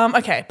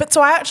 Okay, but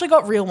so I actually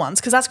got real ones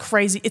because that's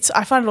crazy.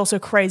 I find it also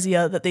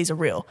crazier that these are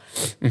real.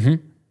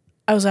 Mm-hmm.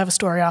 I also have a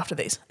story after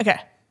these. Okay,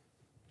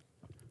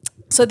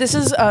 so this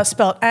is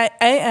spelled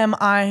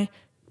Amigon.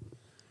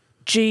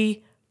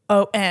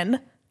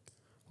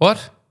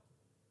 What?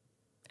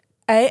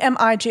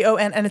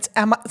 Amigon, and it's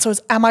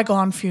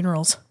Amigon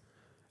Funerals.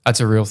 That's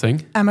a real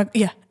thing?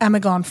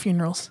 Amigon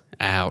Funerals.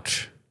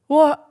 Ouch.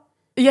 What?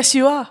 Yes,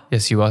 you are.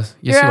 Yes, you are. Yes,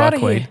 You're you out are,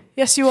 of Queen. here.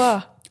 Yes, you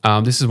are.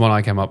 This is one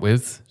I came up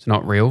with. It's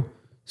not real.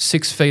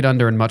 6 feet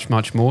under and much,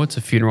 much more. It's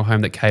a funeral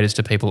home that caters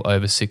to people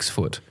over 6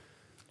 foot.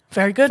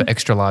 Very good. For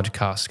extra large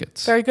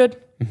caskets. Very good.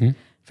 Mm-hmm.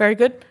 Very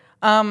good.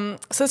 So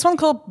this one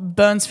called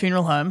Burns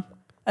Funeral Home,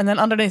 and then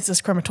underneath this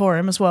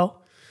crematorium as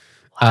well.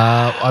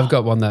 I've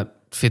got one that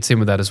fits in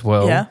with that as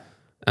well. Yeah.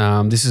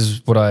 This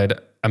is what I'd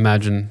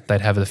imagine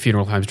they'd have at the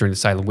funeral homes during the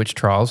Salem witch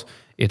trials.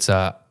 It's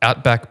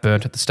Outback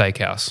Burnt at the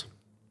Steakhouse.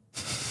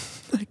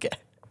 Okay,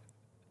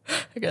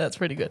 that's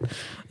pretty good.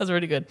 That's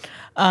really good.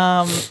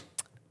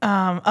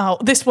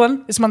 This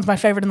one's my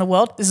favorite in the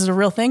world. This is a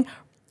real thing.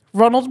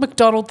 Ronald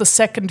McDonald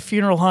II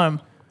Funeral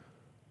Home.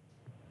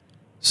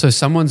 So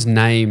someone's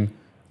name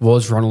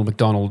was Ronald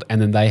McDonald,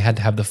 and then they had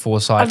to have the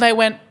foresight. And they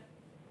went,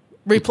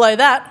 replay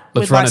that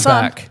Let's with run my it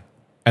son. back.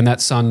 And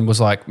that son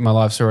was like, my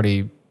life's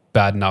already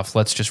bad enough.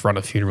 Let's just run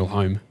a funeral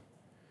home.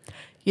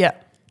 Yeah.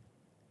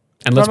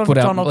 And let's Ronald put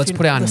our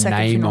McDonald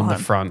name on the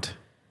home. front.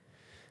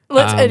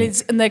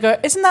 And they go,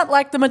 isn't that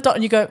like the Madonna?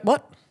 And you go,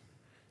 what?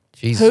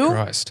 Jesus Who?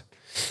 Christ.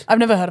 I've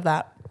never heard of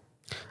that.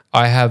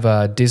 I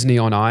have Disney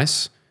on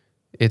Ice.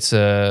 It's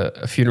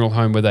a funeral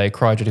home where they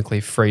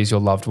cryogenically freeze your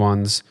loved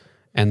ones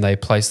and they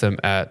place them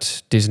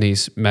at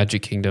Disney's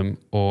Magic Kingdom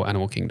or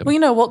Animal Kingdom.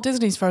 Well, Walt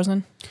Disney's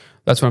Frozen.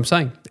 That's what I'm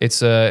saying.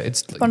 It's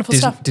wonderful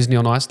stuff. Disney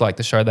on Ice, like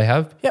the show they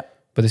have. Yep.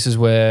 But this is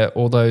where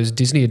all those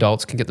Disney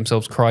adults can get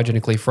themselves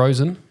cryogenically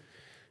frozen.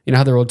 You know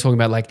how they're all talking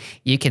about like,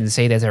 you can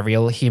see there's a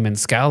real human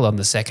skull on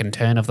the second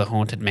turn of the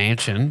Haunted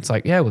Mansion. It's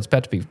like, yeah, well, it's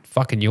about to be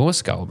fucking your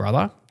skull,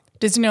 brother.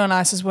 Disney on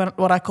Ice is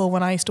what I call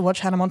when I used to watch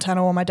Hannah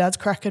Montana while my dad's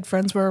crackhead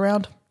friends were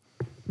around.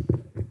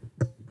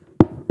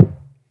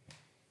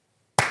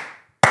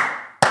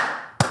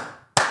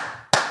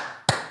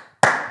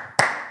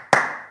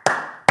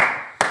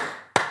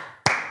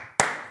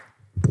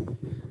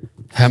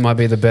 That might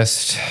be the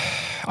best.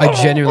 I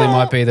genuinely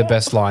might be the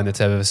best line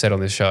that's ever said on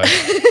this show.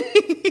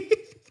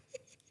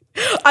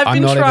 I've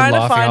been trying to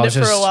laughing. find it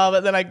for a while,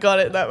 but then I got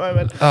it in that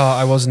moment. Oh,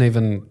 I wasn't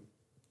even.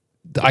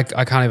 I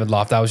can't even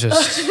laugh. That was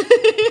just.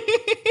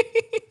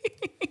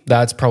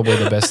 That's probably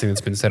the best thing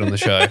that's been said on the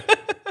show.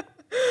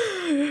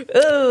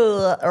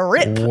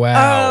 Rip.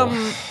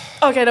 Wow.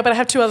 Okay, no, but I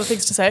have 2 other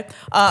things to say.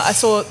 I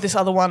saw this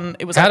other one.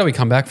 It was. How do we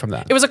come back from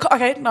that? It was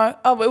okay. No,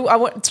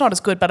 it's not as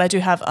good, but I do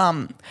have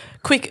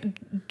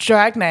quick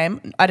drag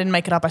name. I didn't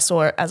make it up. I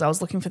saw it as I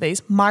was looking for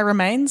these. Myra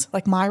Maines,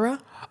 like Myra.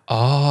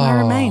 Oh,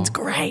 Myra Maines,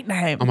 great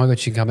name. Oh my god,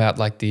 she can come out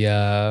like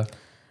the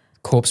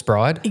Corpse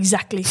Bride.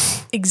 Exactly.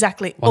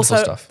 Wonderful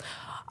Also, stuff.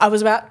 I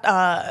was about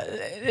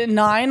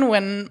 9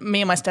 when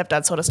me and my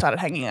stepdad sort of started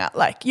hanging out.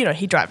 Like,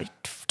 he'd drive me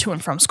to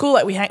and from school.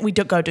 Like we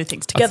go do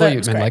things together. I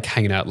thought you meant like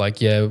hanging out. Like,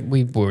 yeah,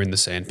 we were in the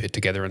sandpit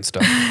together and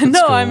stuff. No,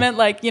 school. I meant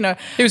like, He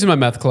was in my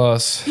math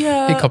class.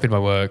 Yeah. He copied my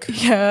work.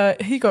 Yeah,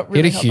 he got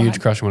really. He had a huge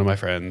crush on one of my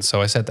friends,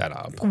 so I set that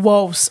up.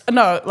 Whoa,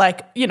 no,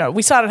 like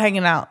we started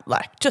hanging out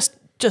like just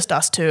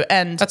us two,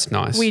 and that's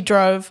nice. We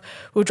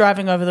were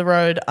driving over the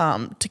road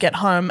to get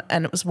home,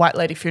 and it was White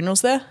Lady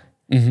Funerals there.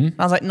 Mm-hmm.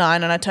 I was like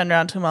 9, and I turned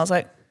around to him. I was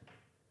like,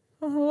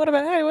 "What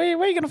about where are you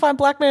going to find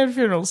black man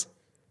funerals?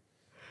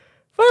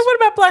 What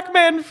about black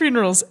man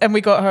funerals?" And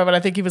we got home, and I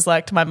think he was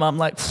like to my mum,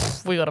 like,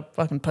 "We got a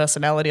fucking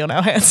personality on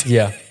our hands."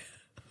 Yeah,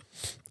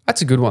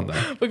 that's a good one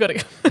though. We got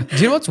to. Do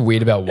you know what's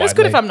weird about White? It's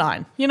good if I'm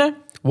 9.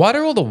 Why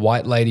do all the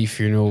White Lady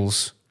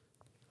Funerals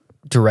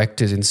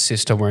directors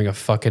insist on wearing a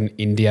fucking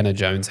Indiana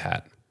Jones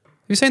hat?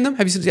 Have you seen them?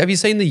 Have you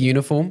seen the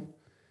uniform?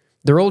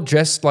 They're all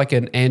dressed like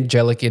an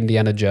angelic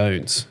Indiana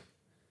Jones.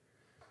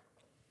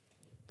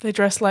 They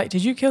dress like,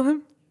 did you kill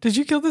him? Did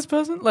you kill this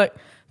person? Like,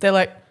 they're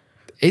like...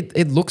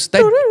 It looks...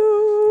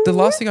 The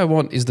last thing I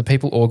want is the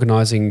people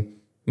organising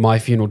my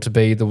funeral to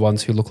be the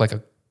ones who look like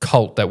a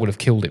cult that would have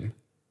killed him.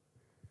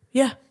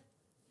 Yeah.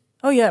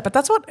 Oh, yeah, but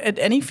that's what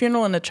any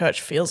funeral in a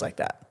church feels like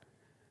that.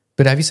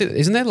 But have you seen...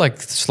 Isn't there like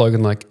the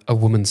slogan like, a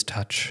woman's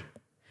touch?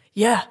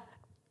 Yeah.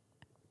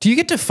 Do you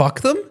get to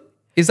fuck them?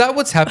 Is that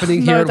what's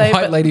happening here at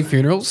White Lady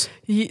Funerals?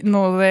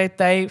 No,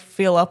 they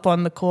feel up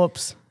on the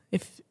corpse.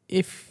 If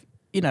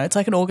it's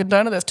like an organ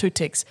donor, there's 2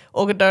 ticks.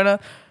 Organ donor,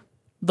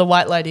 the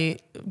White Lady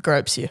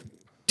gropes you.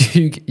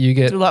 You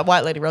get... The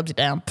White Lady rubs you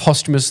down.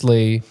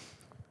 Posthumously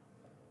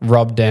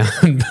rubbed down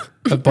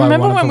by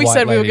Remember one of when the we white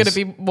said we were going ladies.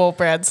 to be more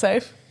brand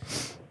safe?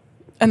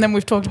 And then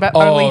we've talked about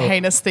only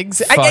heinous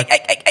things. Fuck.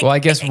 Well, I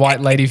guess white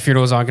lady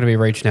funerals aren't going to be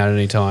reaching out at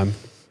any time.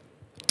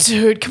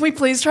 Dude, can we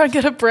please try and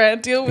get a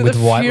brand deal with a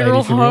white funeral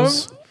lady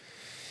funerals? home?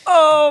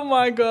 Oh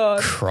my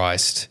God.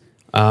 Christ.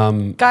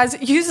 Guys,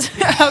 use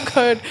our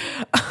code.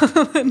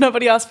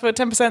 Nobody asked for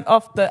 10%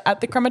 off at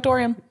the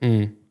crematorium.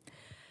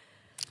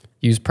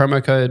 Use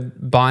promo code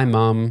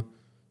BYMUM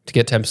to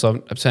get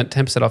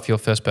 10% off your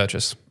first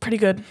purchase. Pretty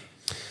good.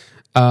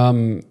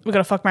 We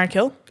got a fuck, marry,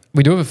 kill?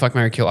 We do have a fuck,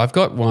 marry, kill. I've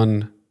got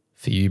one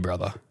for you,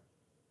 brother.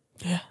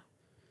 Yeah.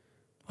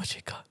 What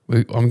you got?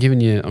 I'm giving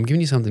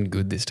you something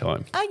good this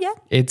time. Oh, yeah.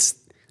 It's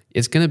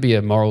going to be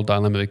a moral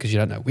dilemma because you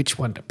don't know which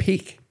one to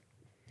pick.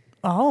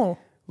 Oh.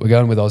 We're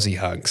going with Aussie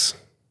hunks.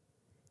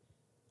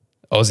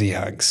 Aussie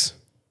hunks.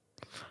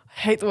 I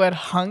hate the word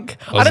hunk.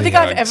 I don't think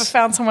I've ever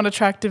found someone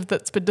attractive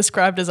that's been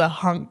described as a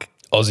hunk.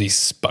 Aussie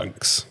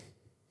spunks.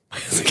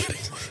 It's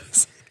getting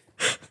worse.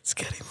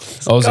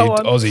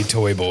 Aussie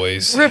toy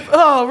boys. Rip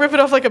it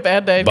off like a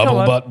Band-Aid. Bubble Come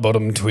on. butt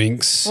bottom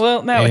twinks.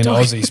 Well, now we're and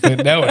talking.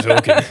 Aussie now we're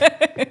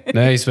talking.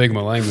 Now you speak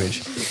my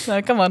language.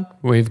 No, come on.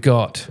 We've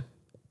got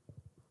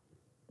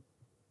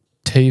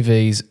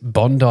TV's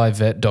Bondi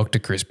vet Dr.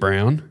 Chris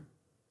Brown.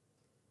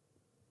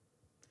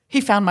 He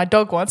found my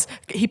dog once.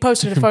 He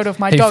posted a photo of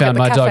my He dog at found the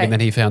my cafe. dog and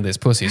then he found this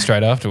pussy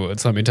straight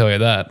afterwards. Let me tell you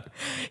that.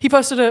 He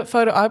posted a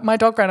photo. My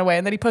dog ran away,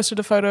 and then he posted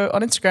a photo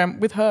on Instagram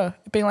with her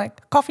being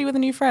like, coffee with a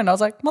new friend. I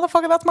was like,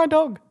 motherfucker, that's my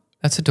dog.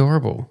 That's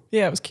adorable.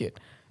 Yeah, it was cute.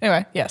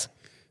 Anyway, yes.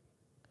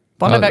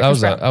 That Bondi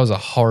was a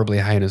horribly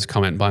heinous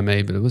comment by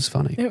me, but it was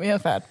funny. Yeah,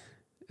 bad.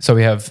 So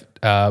we have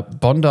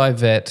Bondi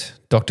vet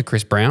Dr.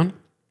 Chris Brown,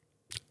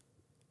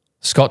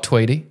 Scott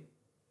Tweedy,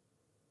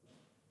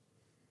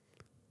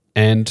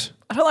 and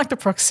I don't like the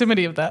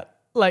proximity of that.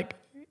 Like,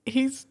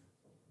 he's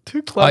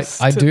too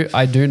close. I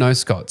do know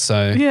Scott,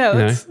 so Yeah, you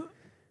know. that's...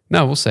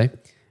 No, we'll see.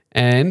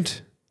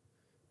 And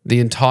the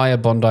entire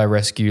Bondi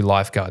Rescue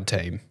lifeguard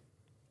team.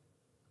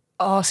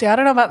 Oh, see, I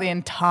don't know about the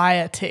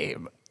entire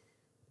team.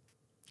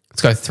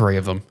 Let's go 3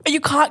 of them. You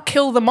can't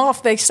kill them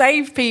off. They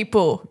save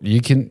people.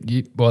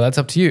 Well, that's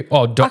up to you.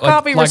 Oh, I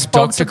can't be like Dr.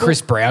 responsible.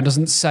 Chris Brown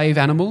doesn't save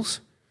animals?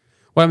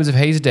 What happens if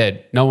he's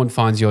dead? No one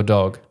finds your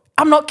dog.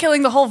 I'm not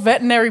killing the whole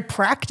veterinary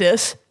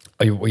practice.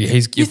 You're You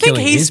think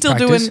killing he's his still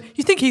practice? doing?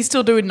 You think he's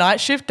still doing night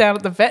shift down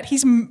at the vet?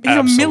 He's a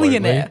Absolutely.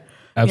 millionaire. Yeah,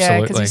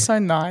 Absolutely. because he's so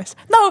nice.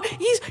 No,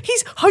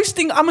 he's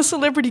hosting. I'm a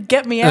Celebrity.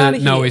 Get me out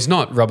of here. No, he's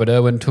not. Robert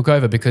Irwin took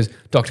over because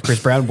Dr.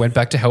 Chris Brown went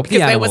back to help the because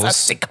there animals. was a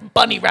sick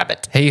bunny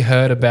rabbit. He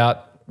heard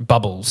about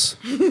Bubbles,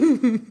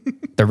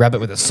 the rabbit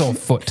with a sore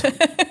foot.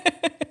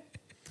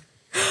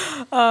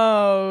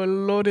 Oh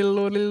lordy,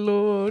 lordy,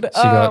 lord. So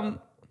you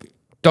got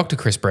Dr.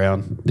 Chris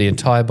Brown, the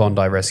entire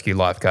Bondi Rescue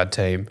lifeguard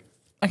team,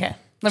 Okay,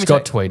 let me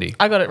Scott tell you. Tweedy.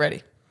 I got it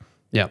ready.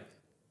 Yeah.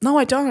 No,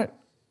 I don't.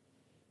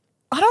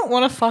 I don't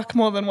want to fuck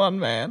more than one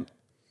man.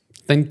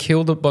 Then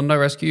kill the Bondi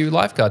Rescue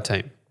lifeguard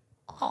team.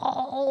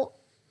 Oh,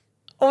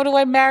 or do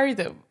I marry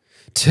them?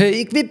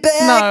 Take me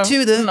back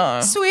to the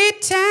no.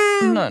 sweet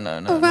time.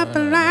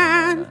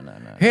 No.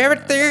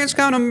 Everything's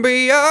gonna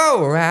be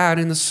alright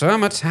in the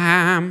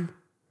summertime.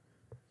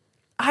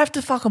 I have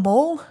to fuck them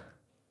all.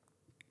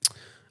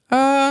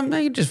 No,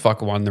 you just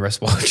fuck one, the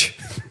rest watch.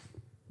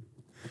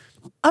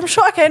 I'm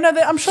sure. Okay, no,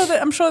 I'm sure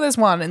there's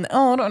one. And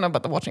I don't know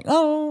about the watching.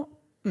 Oh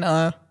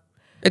no.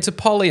 It's a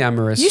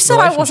polyamorous. You said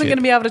I wasn't relationship. going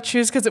to be able to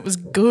choose because it was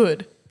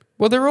good.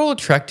 Well, they're all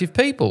attractive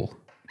people.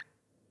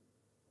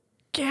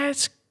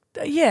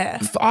 Yeah.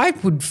 I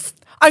would.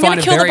 I'm going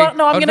to kill the button.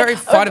 No, I'm going to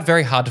find it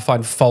very hard to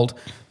find fault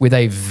with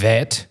a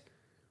vet,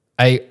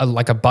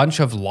 like a bunch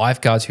of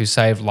lifeguards who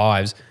save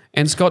lives,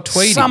 and Scott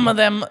Tweedy. Some of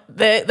them,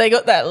 they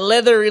got that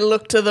leathery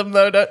look to them,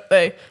 though, don't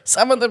they?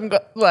 Some of them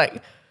got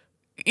the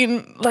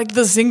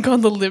zinc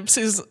on the lips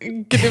is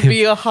going to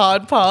be a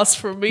hard pass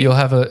for me. You'll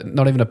have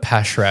not even a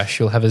pash rash.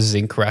 You'll have a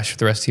zinc rash for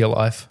the rest of your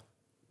life.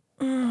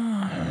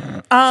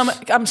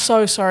 I'm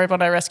so sorry,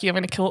 Bondi Rescue. I'm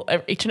going to kill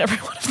each and every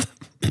one of them.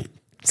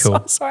 Cool.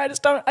 So sorry,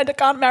 I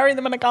can't marry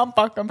them and I can't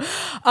fuck them.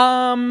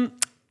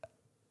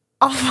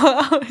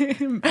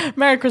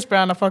 Marry Chris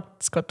Brown. I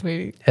fuck Scott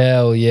Tweedy.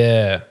 Hell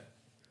yeah.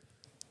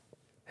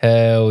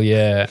 Hell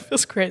yeah.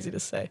 Feels crazy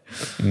to say.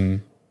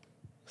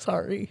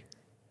 Sorry.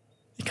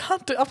 You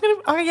can't do.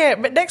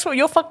 But next one,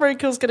 your fuck marry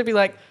kill is going to be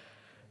like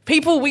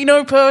people we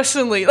know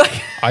personally.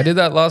 Like, I did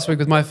that last week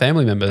with my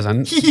family members,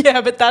 and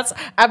yeah, but that's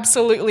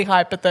absolutely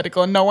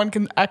hypothetical, and no one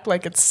can act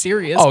like it's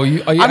serious. are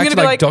you I'm acting gonna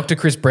be like Dr.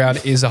 Chris Brown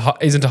isn't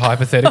a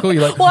hypothetical?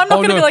 You're like, well, I'm not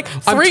going to no, be like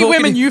I'm 3 talking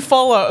women to- you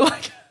follow.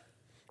 Like,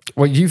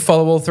 Well, you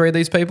follow all 3 of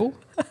these people?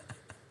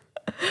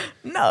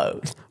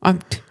 no.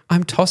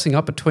 I'm tossing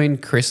up between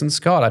Chris and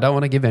Scott. I don't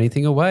want to give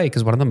anything away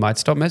because one of them might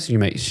stop messaging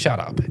me. Shut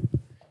up,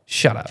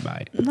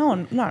 mate.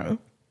 No.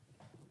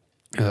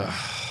 Ugh.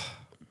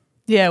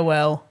 Yeah,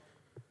 well,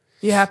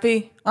 you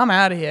happy? I'm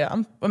out of here.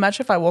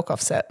 Imagine if I walk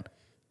off set.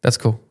 That's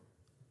cool.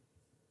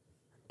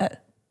 Do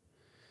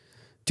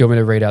you want me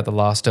to read out the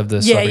last of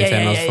the celebrity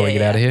fan mails before we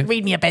get out of here?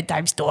 Read me a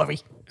bedtime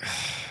story.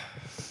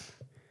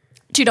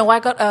 Do you know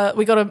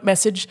we got a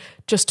message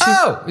just to...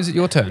 Oh, is it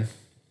your turn?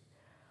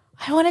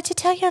 I wanted to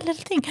tell you a little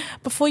thing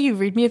before you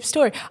read me a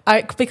story.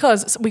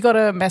 Because we got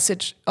a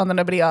message on the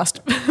Nobody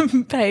Asked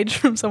page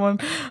from someone,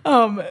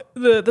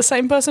 the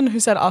same person who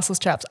said arseless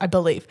chaps, I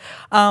believe.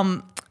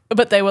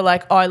 But they were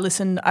like,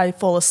 I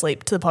fall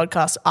asleep to the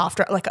podcast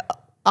after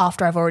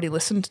I've already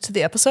listened to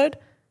the episode.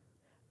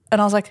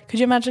 And I was like, could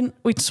you imagine?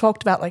 We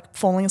talked about like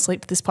falling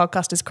asleep to this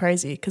podcast is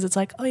crazy because it's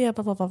like, oh yeah,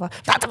 blah, blah, blah, blah.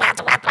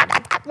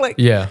 Like,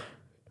 Yeah.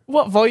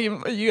 What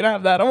volume are you going to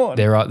have that on?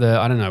 There are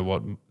I don't know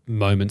what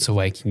moments are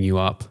waking you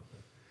up.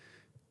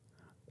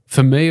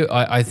 For me,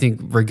 I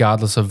think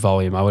regardless of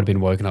volume, I would have been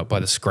woken up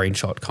by the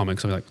screenshot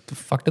comics. I'm like, what the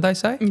fuck did they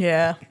say?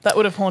 Yeah, that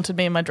would have haunted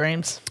me in my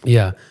dreams.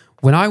 Yeah.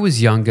 When I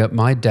was younger,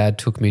 my dad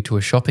took me to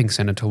a shopping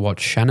centre to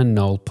watch Shannon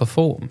Noll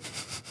perform.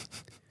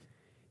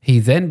 He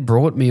then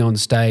brought me on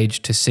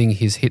stage to sing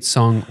his hit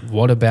song,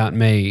 What About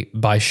Me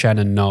by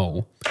Shannon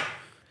Noll.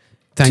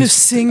 To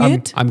sing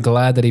it? I'm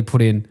glad that he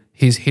put in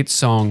his hit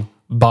song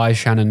by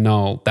Shannon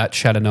Noll, that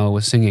Shannon Noll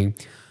was singing.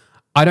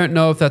 I don't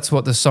know if that's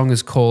what the song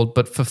is called,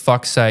 but for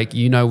fuck's sake,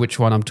 you know which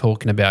one I'm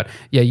talking about.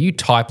 Yeah, you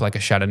type like a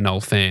Shannon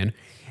Noll fan.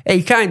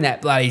 He sang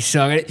that bloody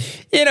song.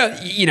 You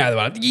know the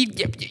one.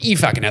 You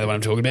fucking know the one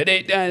I'm talking about.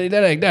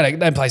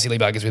 Don't play silly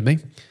buggers with me.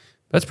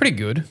 That's pretty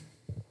good.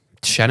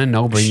 Shannon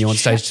Noll bringing you on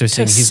stage to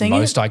sing his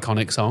most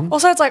iconic song.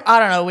 Also, it's like, I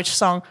don't know which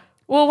song.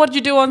 Well, what did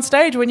you do on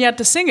stage when you had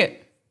to sing it?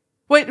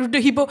 Wait,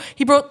 he brought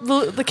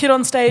the kid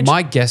on stage.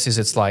 My guess is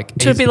it's like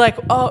to be like,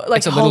 oh, like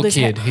it's a little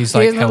kid. He's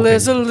like helping.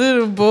 There's a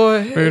little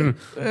boy,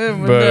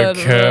 back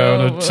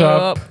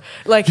countertop.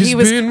 Like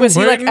was he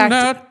like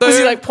acting? Was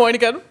he like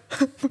pointing at him?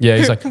 Yeah,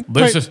 he's like,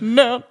 this is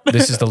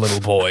the little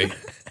boy.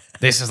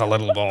 This is the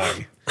little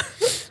boy.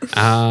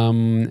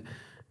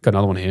 Got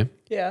another one here.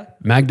 Yeah.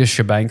 Magda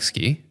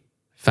Shabansky,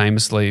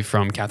 famously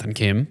from Kath and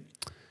Kim,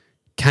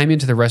 came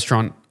into the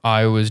restaurant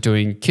I was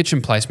doing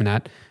kitchen placement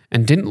at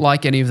and didn't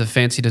like any of the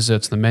fancy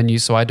desserts on the menu,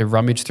 so I had to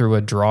rummage through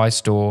a dry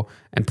store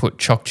and put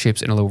choc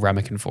chips in a little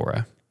ramekin for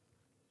her.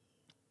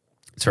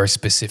 It's a very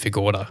specific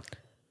order.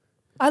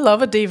 I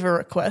love a diva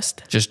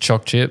request. Just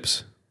choc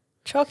chips?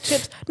 Choc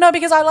chips. No,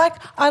 because I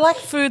like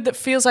food that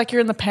feels like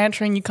you're in the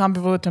pantry and you can't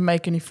be bothered to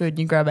make any food and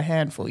you grab a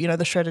handful. You know,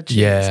 the shredded cheese.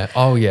 Yeah.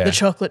 Oh, yeah. The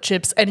chocolate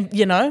chips. And,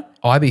 you know.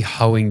 I'd be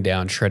hoeing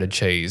down shredded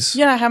cheese.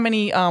 You know how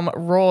many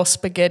raw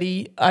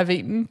spaghetti I've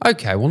eaten?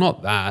 Okay, well,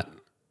 not that.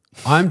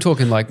 I'm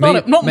talking like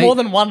not more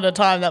than one at a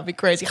time. That'd be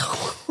crazy.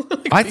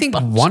 I think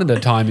one at a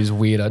time is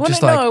weirder.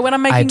 When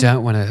I'm making, I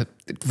don't want to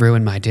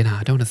ruin my dinner.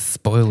 I don't want to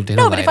spoil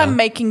dinner. No, but if I'm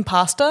making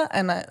pasta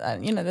and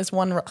there's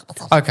one.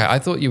 Okay, I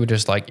thought you were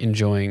just like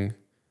enjoying.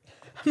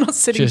 I'm not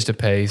sitting. Just a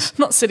piece. I'm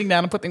not sitting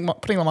down and putting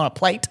them on a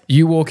plate.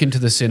 You walk into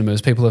the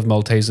cinemas. People have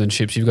Maltesers and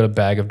chips. You've got a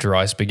bag of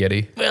dry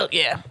spaghetti. Well,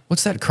 yeah.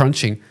 What's that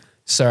crunching?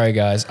 Sorry,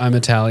 guys. I'm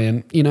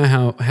Italian. You know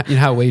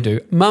how we do.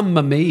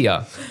 Mamma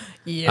mia.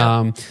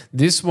 Yeah.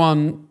 This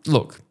one,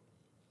 look,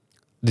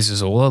 this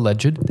is all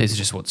alleged. This is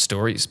just what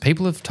stories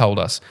people have told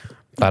us.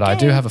 But I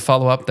do have a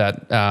follow-up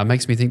that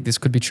makes me think this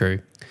could be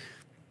true.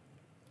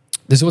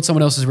 This is what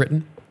someone else has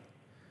written.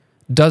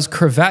 Does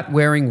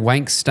cravat-wearing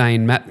wank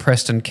stain Matt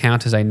Preston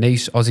count as a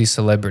niche Aussie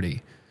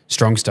celebrity?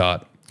 Strong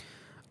start.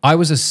 I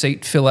was a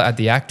seat filler at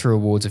the ACTRA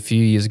Awards a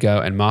few years ago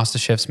and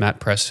MasterChef's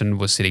Matt Preston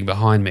was sitting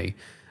behind me.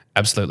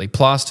 Absolutely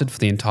plastered for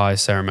the entire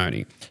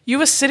ceremony. You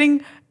were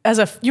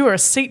a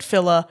seat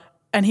filler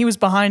and he was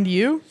behind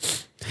you?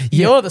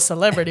 Yeah. You're the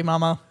celebrity,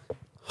 mama.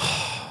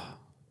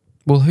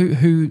 Well,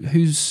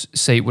 whose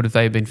seat would have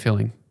they been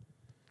filling?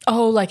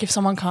 Oh, like if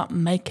someone can't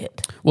make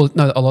it. Well,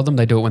 no, a lot of them,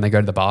 they do it when they go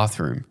to the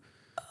bathroom.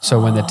 So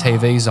when the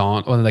TV's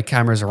on, when the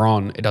cameras are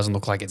on, it doesn't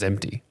look like it's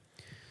empty.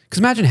 Because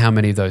imagine how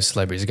many of those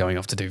celebrities are going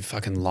off to do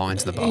fucking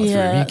lines in the bathroom.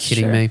 Yeah, are you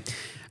kidding me?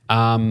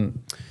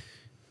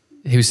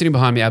 He was sitting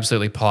behind me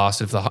absolutely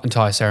plastered for the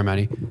entire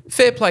ceremony.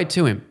 Fair play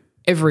to him.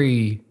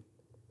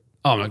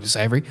 I'm not going to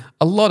say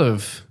a lot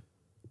of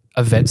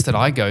events that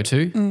I go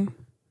to,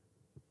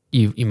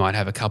 you might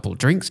have a couple of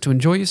drinks to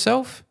enjoy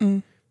yourself.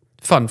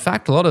 Fun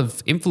fact, a lot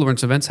of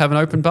influence events have an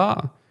open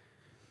bar.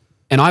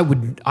 And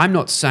I'm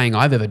not saying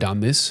I've ever done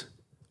this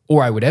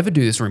or I would ever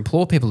do this or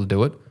implore people to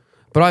do it,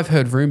 but I've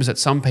heard rumours that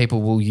some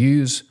people will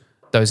use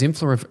those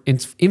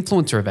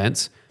influencer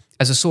events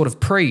as a sort of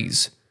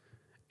prees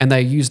and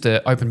they use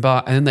the open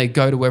bar and then they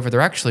go to wherever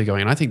they're actually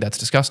going. And I think that's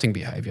disgusting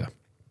behaviour.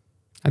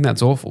 And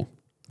that's awful.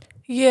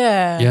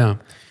 Yeah. Yeah.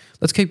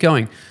 Let's keep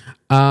going.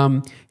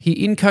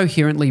 He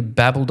incoherently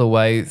babbled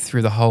away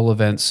through the whole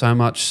event so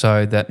much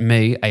so that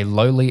me, a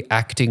lowly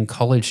acting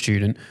college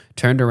student,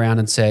 turned around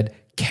and said,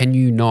 "Can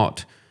you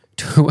not?"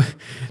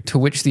 To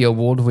which the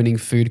award-winning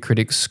food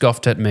critic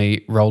scoffed at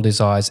me, rolled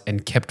his eyes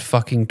and kept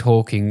fucking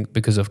talking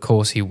because of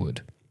course he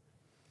would.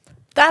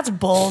 That's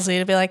ballsy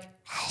to be like,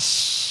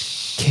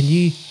 can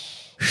you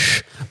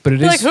shh? But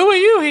it is like, who are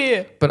you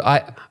here?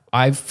 But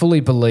I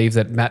fully believe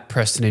that Matt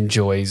Preston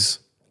enjoys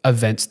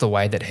events the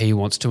way that he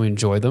wants to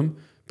enjoy them.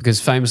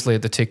 Because famously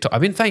at the TikTok,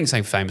 I've been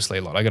saying famously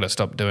a lot. I got to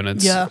stop doing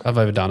it. I've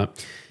overdone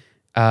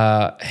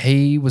it.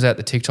 He was at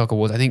the TikTok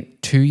Awards, I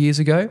think 2 years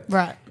ago.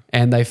 Right.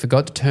 and they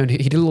forgot to turn. He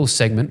did a little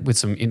segment with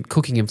some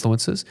cooking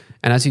influencers,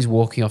 and as he's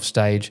walking off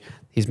stage,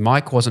 his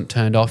mic wasn't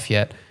turned off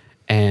yet,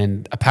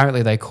 and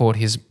apparently they caught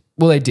his.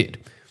 Well, they did.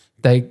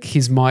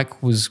 His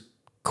mic was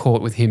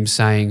caught with him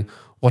saying,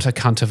 "What a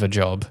cunt of a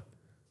job."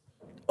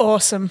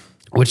 Awesome.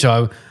 Which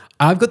I've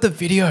got the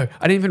video.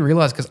 I didn't even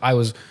realize because I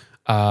was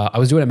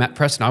doing a Matt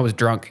Preston. I was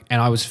drunk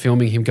and I was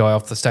filming him go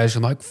off the stage.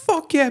 I'm like,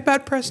 "Fuck yeah,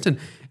 Matt Preston!"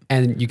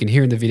 And you can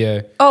hear in the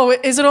video. Oh,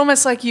 is it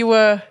almost like you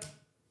were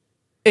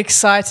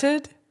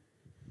excited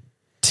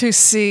to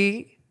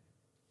see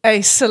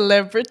a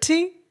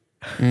celebrity?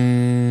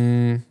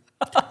 No,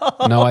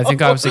 I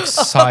think I was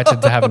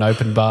excited to have an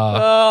open bar.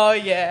 Oh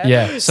yeah,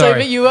 yeah. So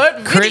Sorry, but you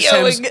weren't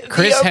videoing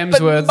Chris the open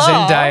Hemsworth,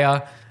 bar.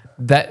 Zendaya.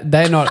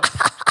 They're not.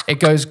 It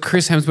goes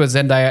Chris Hemsworth,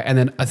 Zendaya, and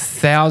then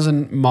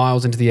 1,000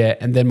 miles into the air,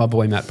 and then my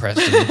boy Matt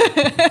Preston.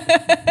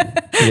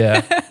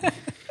 Yeah,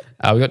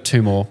 we got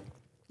two more.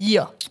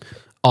 Yeah.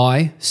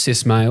 I,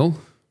 cis male,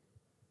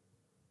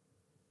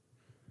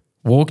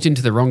 walked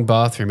into the wrong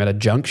bathroom at a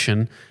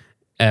junction.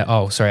 At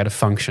a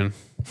function.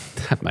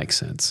 That makes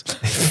sense.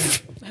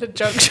 At a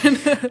junction.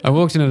 I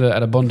walked in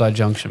at a Bondi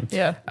junction.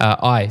 Yeah.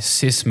 I,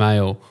 cis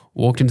male,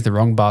 walked into the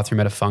wrong bathroom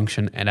at a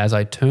function, and as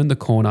I turned the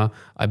corner,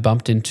 I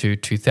bumped into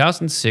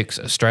 2006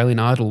 Australian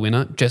Idol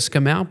winner Jessica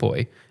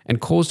Mauboy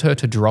and caused her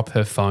to drop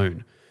her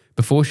phone.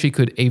 Before she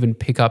could even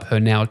pick up her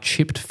now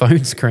chipped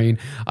phone screen,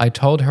 I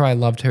told her I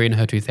loved her in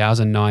her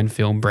 2009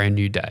 film Brand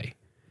New Day.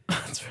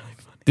 That's really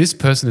funny. This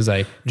person is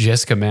a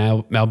Jessica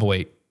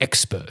Mauboy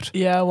expert.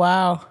 Yeah,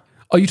 wow.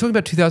 Are you talking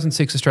about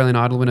 2006 Australian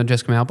Idol winner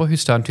Jessica Mauboy who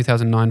starred in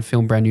 2009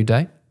 film Brand New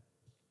Day?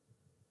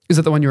 Is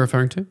that the one you're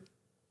referring to?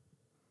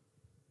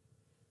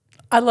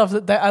 I love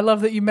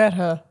that you met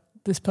her,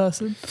 this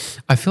person.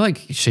 I feel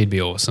like she'd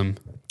be awesome.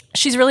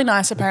 She's really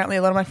nice, apparently.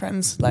 A lot of my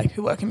friends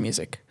who work in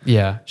music.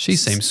 Yeah, she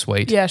seems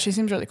sweet. Yeah, she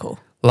seems really cool.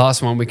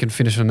 Last one, we can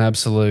finish on an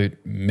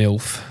absolute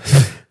MILF.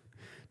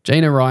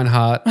 Gina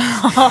Rinehart.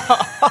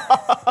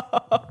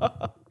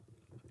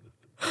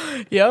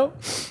 Yeah.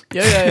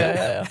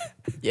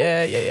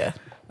 Yeah.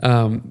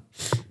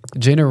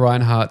 Gina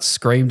Rinehart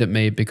screamed at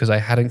me because I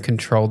hadn't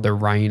controlled the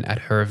rain at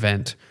her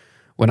event.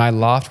 When I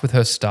laughed with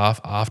her staff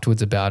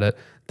afterwards about it,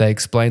 they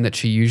explained that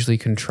she usually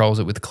controls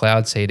it with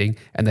cloud seeding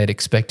and they'd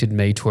expected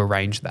me to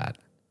arrange that.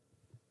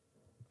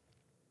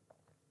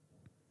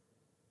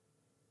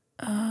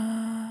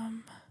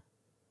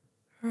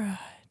 Right.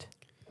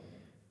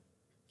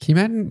 Can you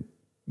imagine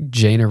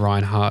Gina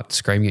Rinehart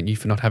screaming at you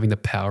for not having the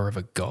power of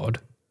a god?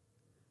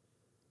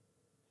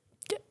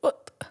 Yeah,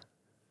 what?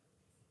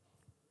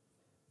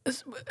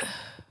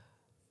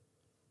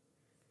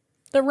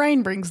 The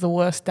rain brings the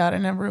worst out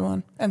in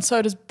everyone, and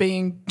so does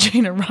being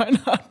Gina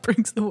Rinehart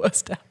brings the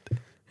worst out.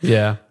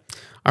 Yeah.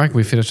 I reckon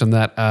we finished on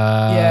that.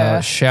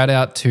 Yeah. Shout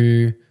out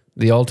to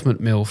the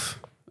ultimate MILF,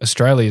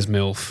 Australia's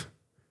MILF.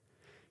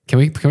 Can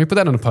we put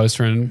that on a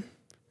poster and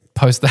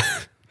post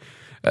that?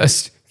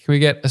 Can we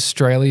get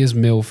Australia's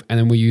MILF and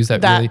then we use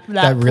that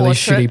really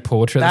shitty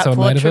portrait that's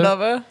someone made of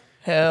her?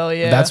 Hell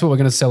yeah. That's what we're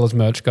going to sell as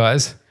merch,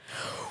 guys.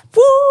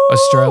 Woo!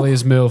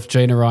 Australia's MILF,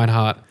 Gina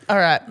Rinehart. All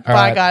right.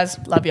 Bye, guys.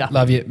 Love ya.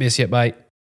 Love you. Miss you. Bye.